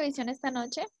ver televisión esta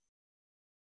noche?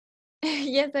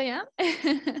 Yes, I am.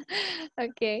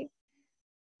 Okay.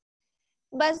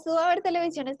 ¿Vas tú a ver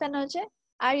televisión esta noche?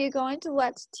 Are you going to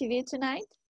watch TV tonight?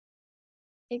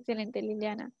 Excelente,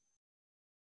 Liliana.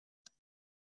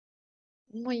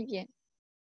 Muy bien.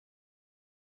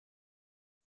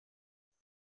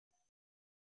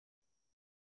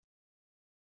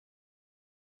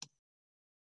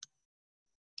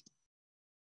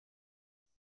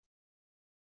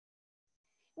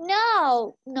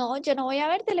 No, no, yo no voy a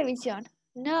ver televisión.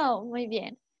 No, muy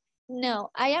bien.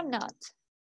 No, I am not.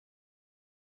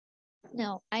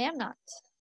 No, I am not.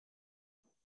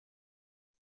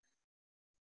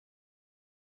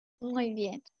 Muy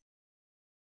bien.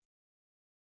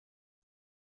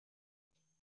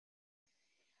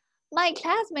 My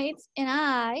classmates and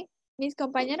I, mis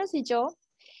compañeros y yo,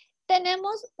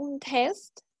 tenemos un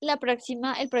test el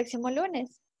próximo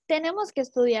lunes. Tenemos que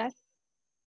estudiar.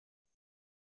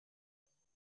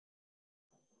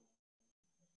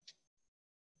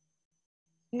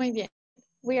 Muy bien.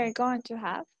 We are going to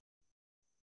have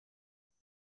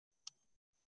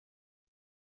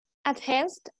a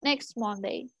test next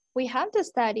Monday. We have to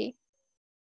study.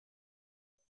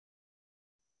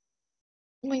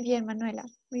 Muy bien, Manuela.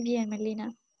 Muy bien,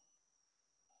 Melina.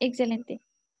 Excelente.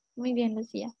 Muy bien,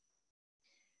 Lucía.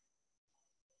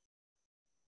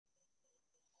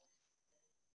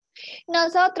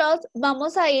 Nosotros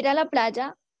vamos a ir a la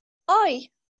playa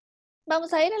hoy.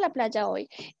 Vamos a ir a la playa hoy.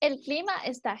 El clima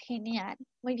está genial.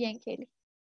 Muy bien, Kelly.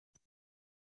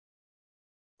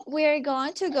 We are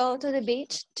going to go to the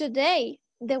beach today.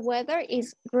 The weather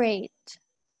is great.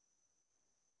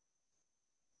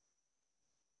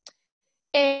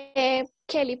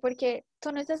 Kelly, porque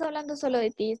tú no estás hablando solo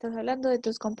de ti, estás hablando de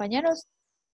tus compañeros,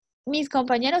 mis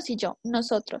compañeros y yo,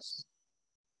 nosotros.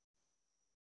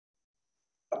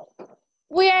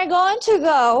 We are going to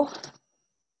go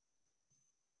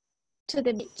to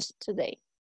the beach today.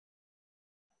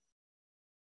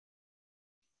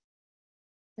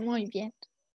 Muy bien.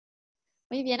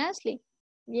 Muy bien, Ashley.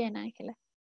 Bien, Ángela.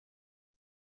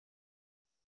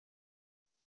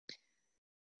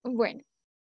 Bueno.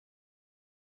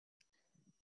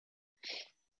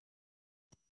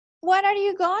 What are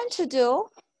you going to do?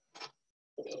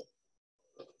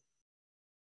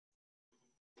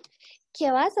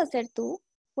 ¿Qué vas a hacer tú?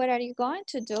 What are you going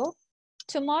to do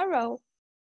tomorrow?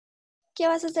 ¿Qué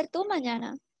vas a hacer tú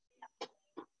mañana?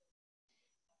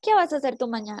 ¿Qué vas a hacer tú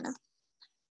mañana?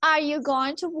 Are you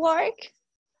going to work?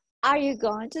 Are you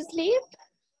going to sleep?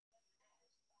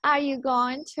 Are you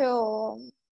going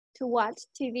to watch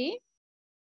TV?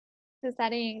 To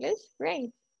study English?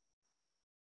 Great.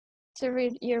 To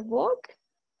read your book?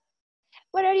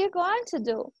 What are you going to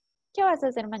do? ¿Qué vas a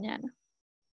hacer mañana?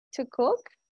 To cook?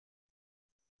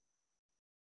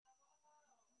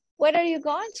 What are you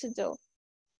going to do?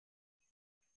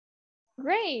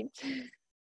 Great.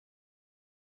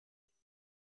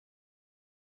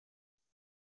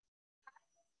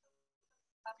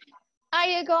 Are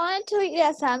you going to eat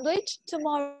a sandwich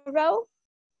tomorrow?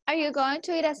 Are you going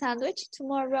to eat a sandwich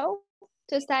tomorrow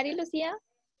to study, Lucía?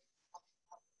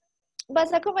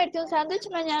 ¿Vas a comerte un sándwich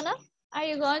mañana? Are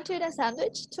you going to eat a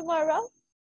sandwich tomorrow?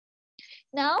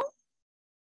 No?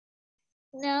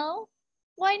 No?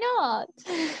 Why not?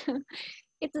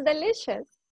 It's delicious.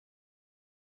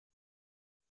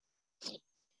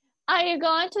 Are you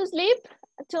going to sleep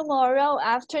tomorrow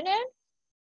afternoon?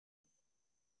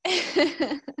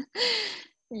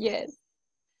 Yes.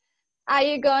 Are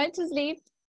you going to sleep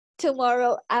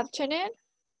tomorrow afternoon?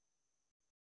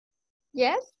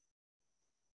 Yes?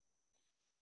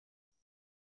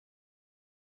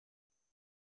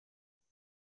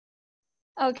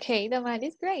 Okay, the man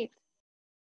is great.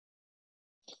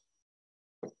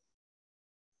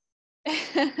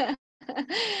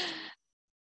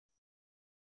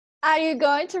 Are you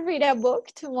going to read a book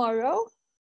tomorrow?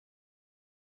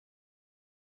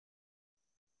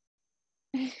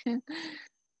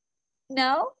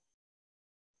 No?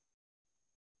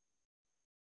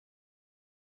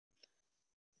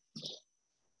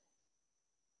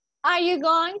 Are you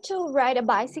going to ride a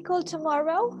bicycle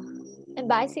tomorrow? A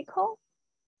bicycle?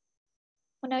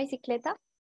 Una bicicleta?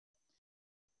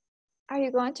 Are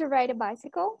you going to ride a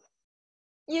bicycle?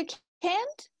 You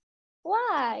can't?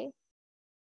 Why?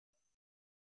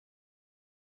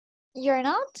 You're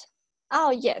not?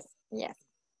 Oh, yes, yes.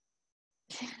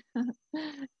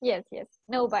 Yes, yes,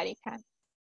 nobody can.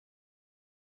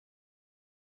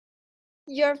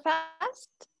 You're fast?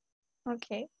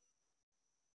 Okay.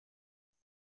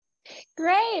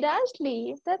 Great,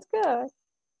 Ashley, that's good.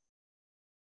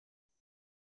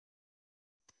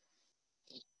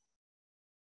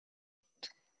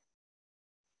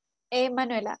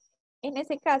 Manuela, en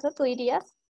ese caso tú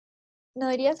dirías, no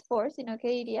dirías for, sino que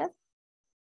dirías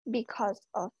because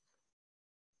of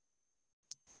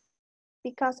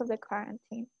the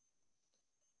quarantine.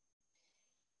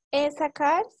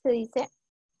 Sacar se dice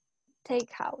take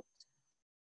out.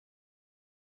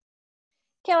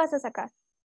 ¿Qué vas a sacar?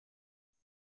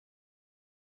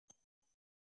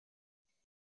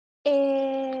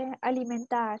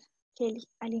 Alimentar, Kelly,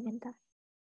 alimentar.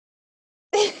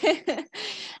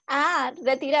 Ah,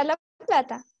 retirar la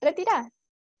plata, retirar.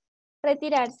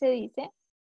 Retirar se dice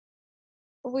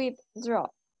withdraw.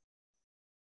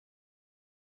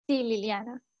 Sí,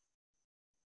 Liliana.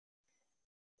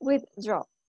 Withdraw.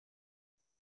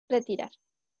 Retirar.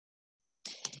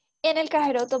 En el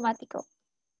cajero automático.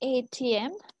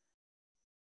 ATM.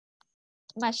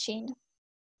 Machine.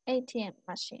 ATM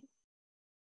machine.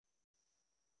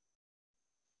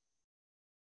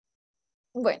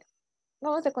 Bueno,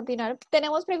 vamos a continuar.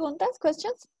 ¿Tenemos preguntas?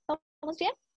 ¿Questions? ¿Vamos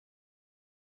bien?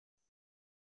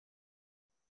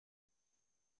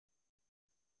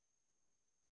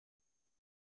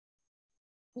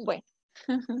 Bueno.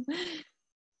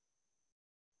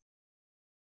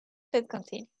 Let's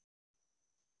continue.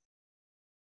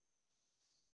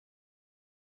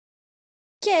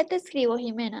 ¿Qué te escribo,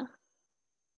 Jimena?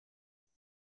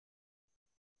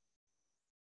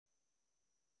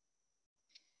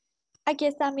 Aquí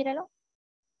está, míralo.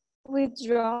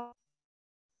 Withdraw.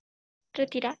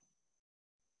 Retirar.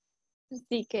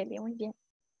 Sí, Kelly, muy bien.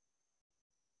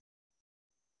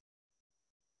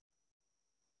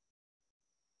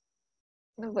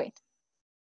 Bueno.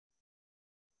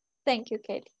 Thank you,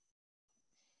 Kelly.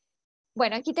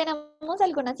 Bueno, aquí tenemos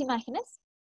algunas imágenes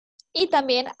y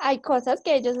también hay cosas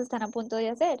que ellos están a punto de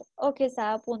hacer o que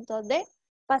está a punto de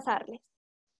pasarles.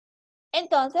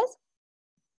 Entonces,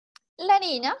 la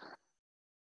niña,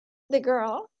 the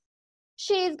girl,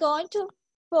 she is going to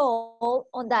fall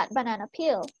on that banana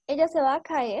peel. Ella se va a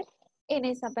caer en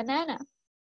esa banana,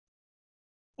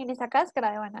 en esa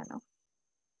cáscara de banano.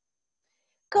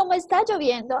 Como está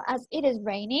lloviendo, as it is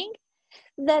raining,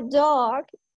 the dog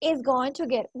is going to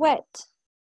get wet.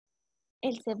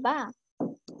 Él se va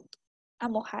a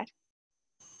mojar.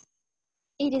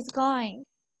 It is going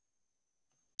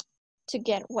to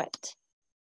get wet.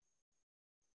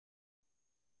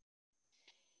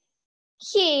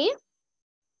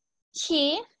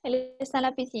 Él está en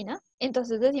la piscina,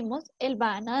 entonces decimos, él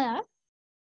va a nadar.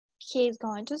 He is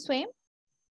going to swim.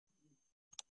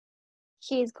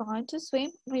 He is going to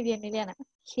swim. Muy bien, Liliana.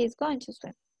 He is going to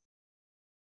swim.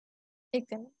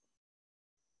 Excelente.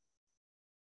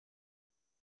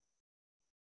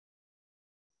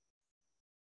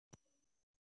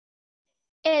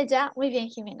 Ella, muy bien,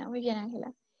 Jimena, muy bien,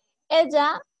 Ángela.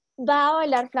 Ella va a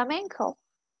bailar flamenco.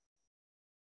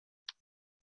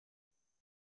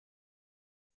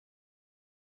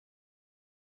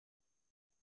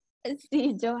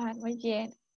 Sí, Johan, muy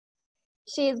bien.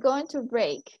 She is going to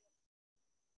break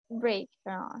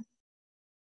her arm.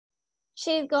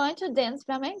 She is going to dance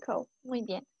flamenco. Muy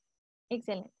bien,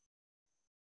 excelente.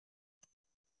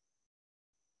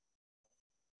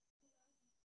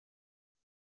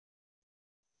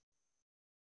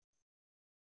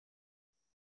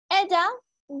 Ella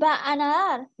va a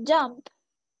nadar, jump.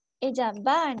 Ella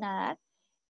va a nadar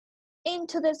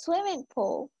into the swimming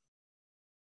pool.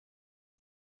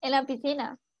 En la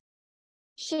piscina.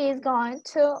 She is going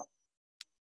to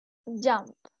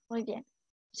jump. Muy bien.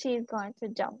 She is going to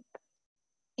jump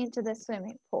into the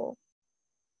swimming pool.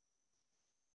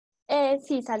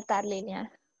 Sí, saltar, Lilian.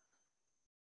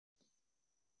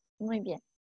 Muy bien.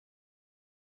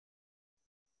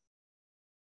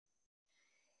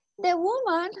 The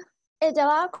woman, ella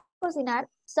va a cocinar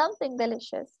something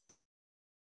delicious.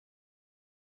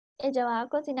 Ella va a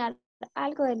cocinar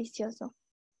algo delicioso.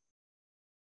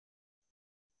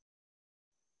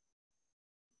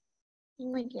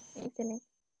 Muy bien, excelente.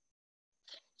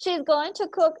 She's going to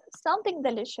cook something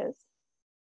delicious.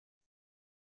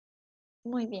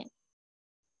 Muy bien.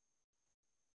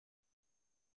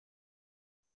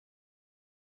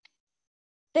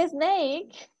 The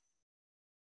snake.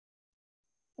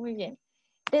 Muy bien.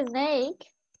 The snake.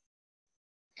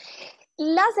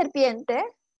 La serpiente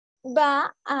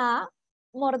va a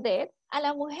morder a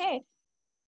la mujer.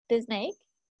 The snake.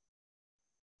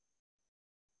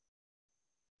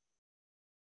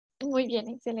 Muy bien,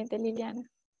 excelente, Liliana.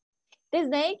 The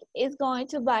snake is going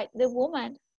to bite the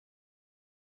woman.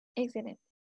 Excelente.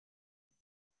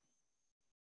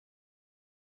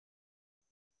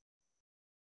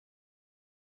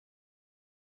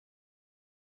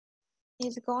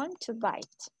 Is going to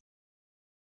bite.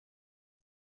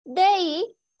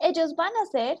 Ellos van a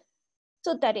hacer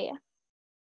su tarea.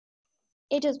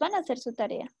 Ellos van a hacer su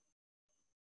tarea.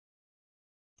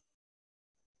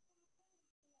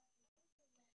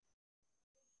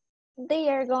 They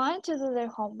are going to do their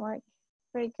homework.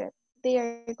 Very good. They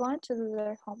are going to do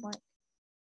their homework.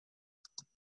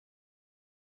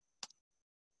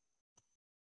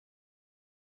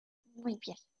 Muy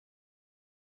bien.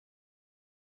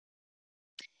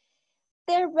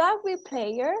 The rugby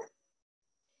player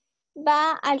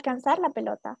va a alcanzar la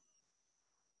pelota.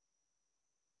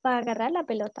 Va a agarrar la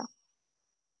pelota.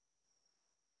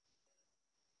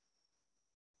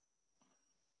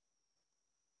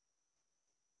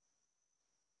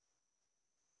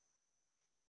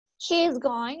 He is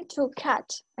going to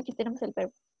catch. Aquí tenemos el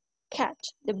verbo.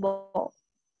 Catch the ball.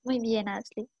 Muy bien,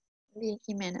 Ashley. Muy bien,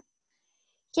 Jimena.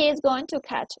 He is going to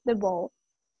catch the ball.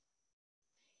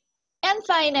 And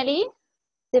finally,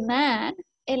 the man,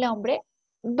 el hombre,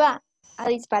 va a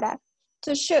disparar.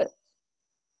 To shoot.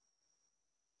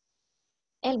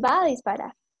 Él va a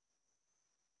disparar.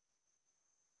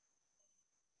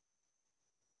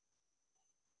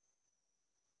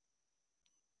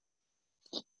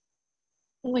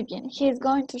 Muy bien. He is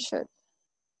going to shoot.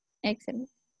 Excellent.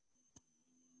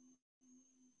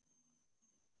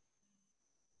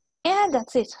 And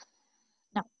that's it.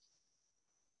 No.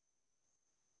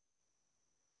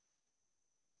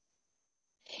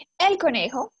 El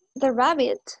conejo, the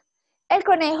rabbit. El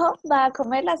conejo va a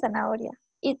comer la zanahoria.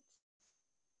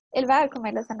 Él va a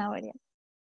comer la zanahoria.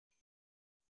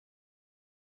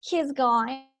 He's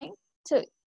going to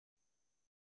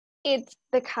eat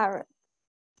the carrot.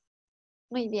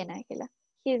 Muy bien, Ángela.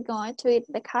 He's going to eat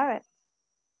the carrot.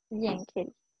 Bien,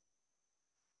 Kelly.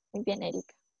 Muy bien,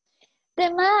 Erika.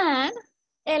 The man,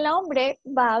 el hombre,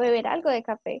 va a beber algo de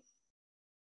café.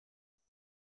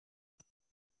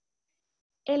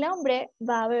 El hombre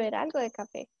va a beber algo de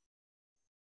café.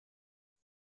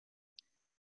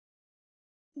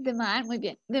 The man, muy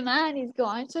bien. The man is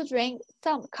going to drink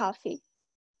some coffee.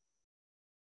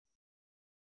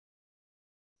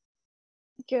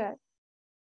 Good.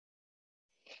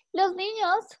 Los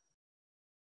niños,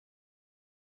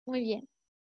 muy bien.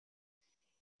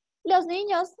 Los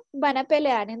niños van a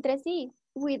pelear entre sí,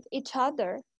 with each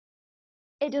other.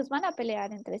 Ellos van a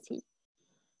pelear entre sí.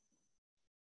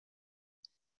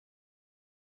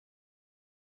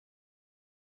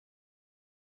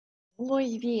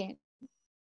 Muy bien.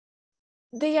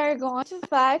 They are going to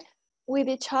fight with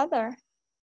each other.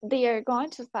 They are going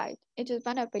to fight. Ellos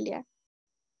van a pelear.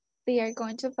 They are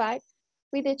going to fight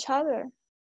with each other.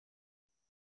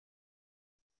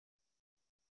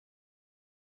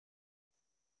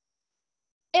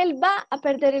 Él va a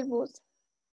perder el bus.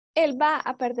 Él va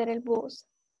a perder el bus.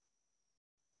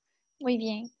 Muy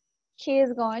bien. He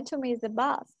is going to miss the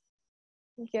bus.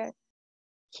 Good.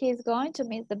 He is going to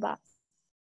miss the bus.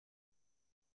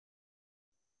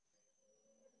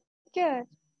 Good.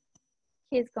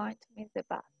 He is going to miss the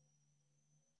bus.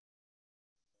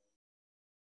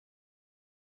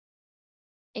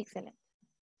 Excelente.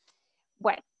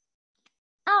 Bueno,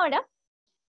 ahora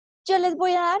yo les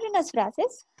voy a dar unas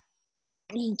frases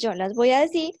y yo las voy a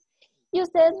decir y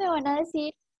ustedes me van a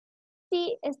decir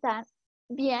si están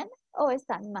bien o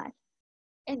están mal.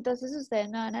 Entonces ustedes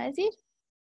me van a decir,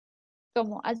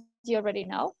 como as you already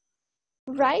know,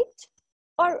 right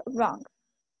or wrong.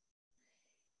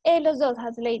 Los dos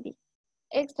has lady.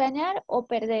 Extrañar o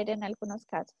perder en algunos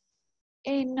casos.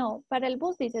 No, para el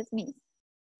bus dices miss.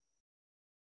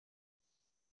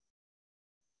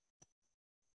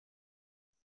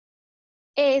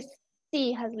 Es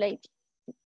sí has lady.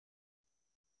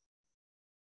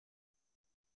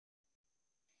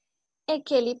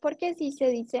 Kelly, porque sí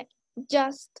se dice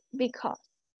just because.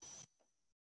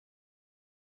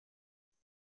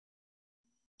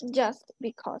 Just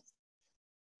because.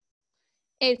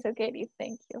 Eso, Kelly,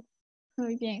 thank you.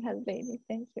 Muy bien, has lady,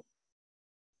 thank you.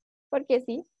 Porque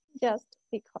sí, just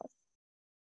because.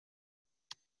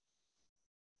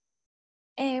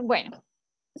 Bueno,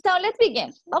 so let's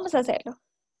begin. Vamos a hacerlo.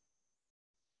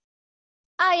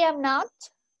 I am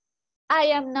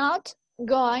not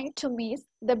going to miss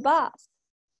the bus.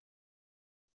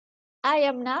 I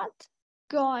am not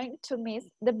going to miss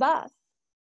the bus.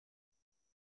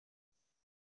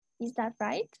 Is that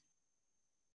right?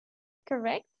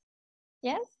 Correct?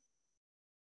 Yes?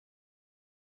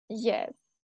 Yes.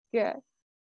 Good.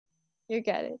 You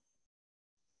got it.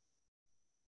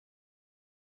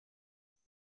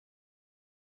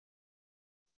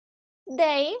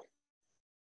 They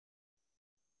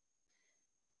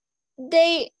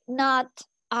not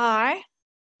are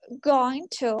going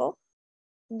to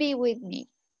be with me.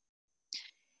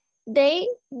 They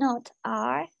not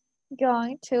are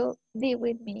going to be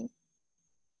with me.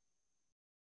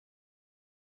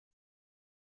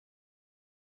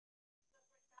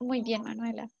 Muy bien,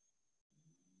 Manuela.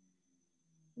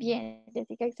 Bien,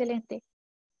 Jessica, excelente.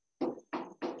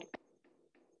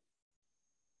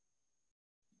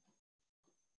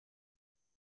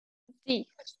 Sí,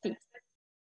 sí.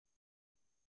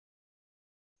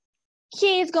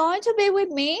 He is going to be with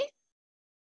me.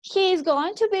 He is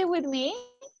going to be with me.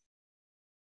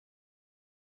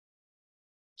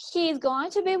 He is going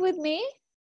to be with me.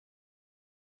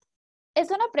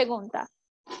 Es una pregunta.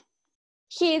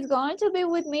 He is going to be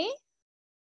with me.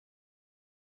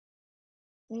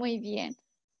 Muy bien.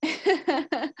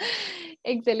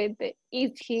 Excelente.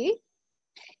 Is he?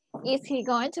 Is he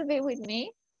going to be with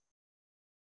me?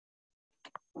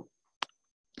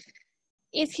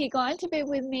 Is he going to be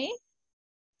with me?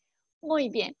 Muy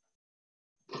bien.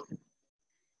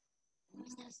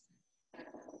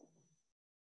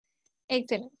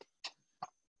 Excelente.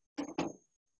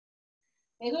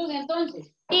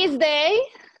 Entonces. Is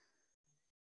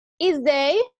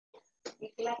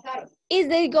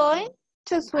they going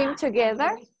to swim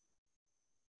together?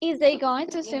 Is they going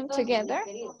to swim together?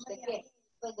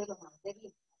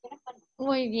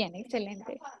 Muy bien,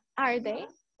 excelente. Are they?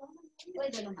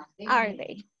 Are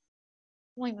they?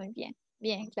 Muy, muy bien.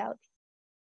 Bien, Claudia.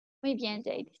 Muy bien,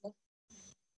 Jade.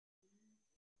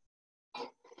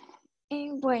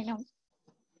 Bueno.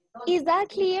 Is that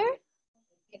clear?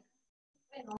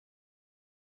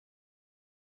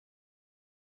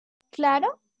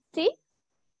 Claro? ¿Sí?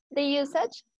 The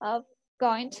usage of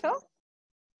going to?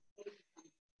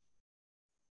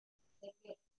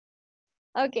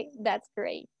 Okay, that's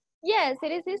great. Yes,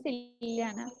 it is easy,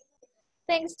 Liliana.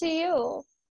 Thanks to you.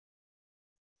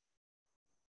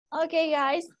 Okay,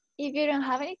 guys, if you don't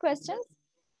have any questions,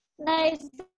 nice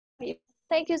to have you.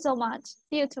 Thank you so much.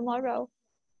 See you tomorrow.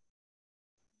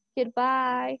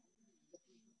 Goodbye.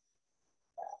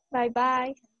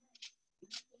 Bye-bye.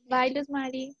 Bye, Luz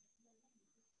Mari.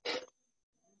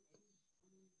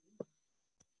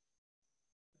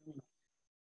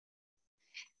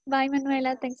 Bye,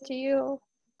 Manuela. Thanks to you.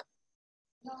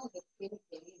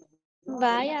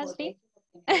 Bye, Ashley.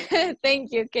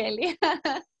 Thank you, Kelly.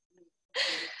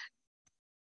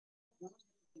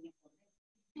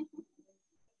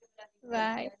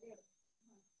 Bye.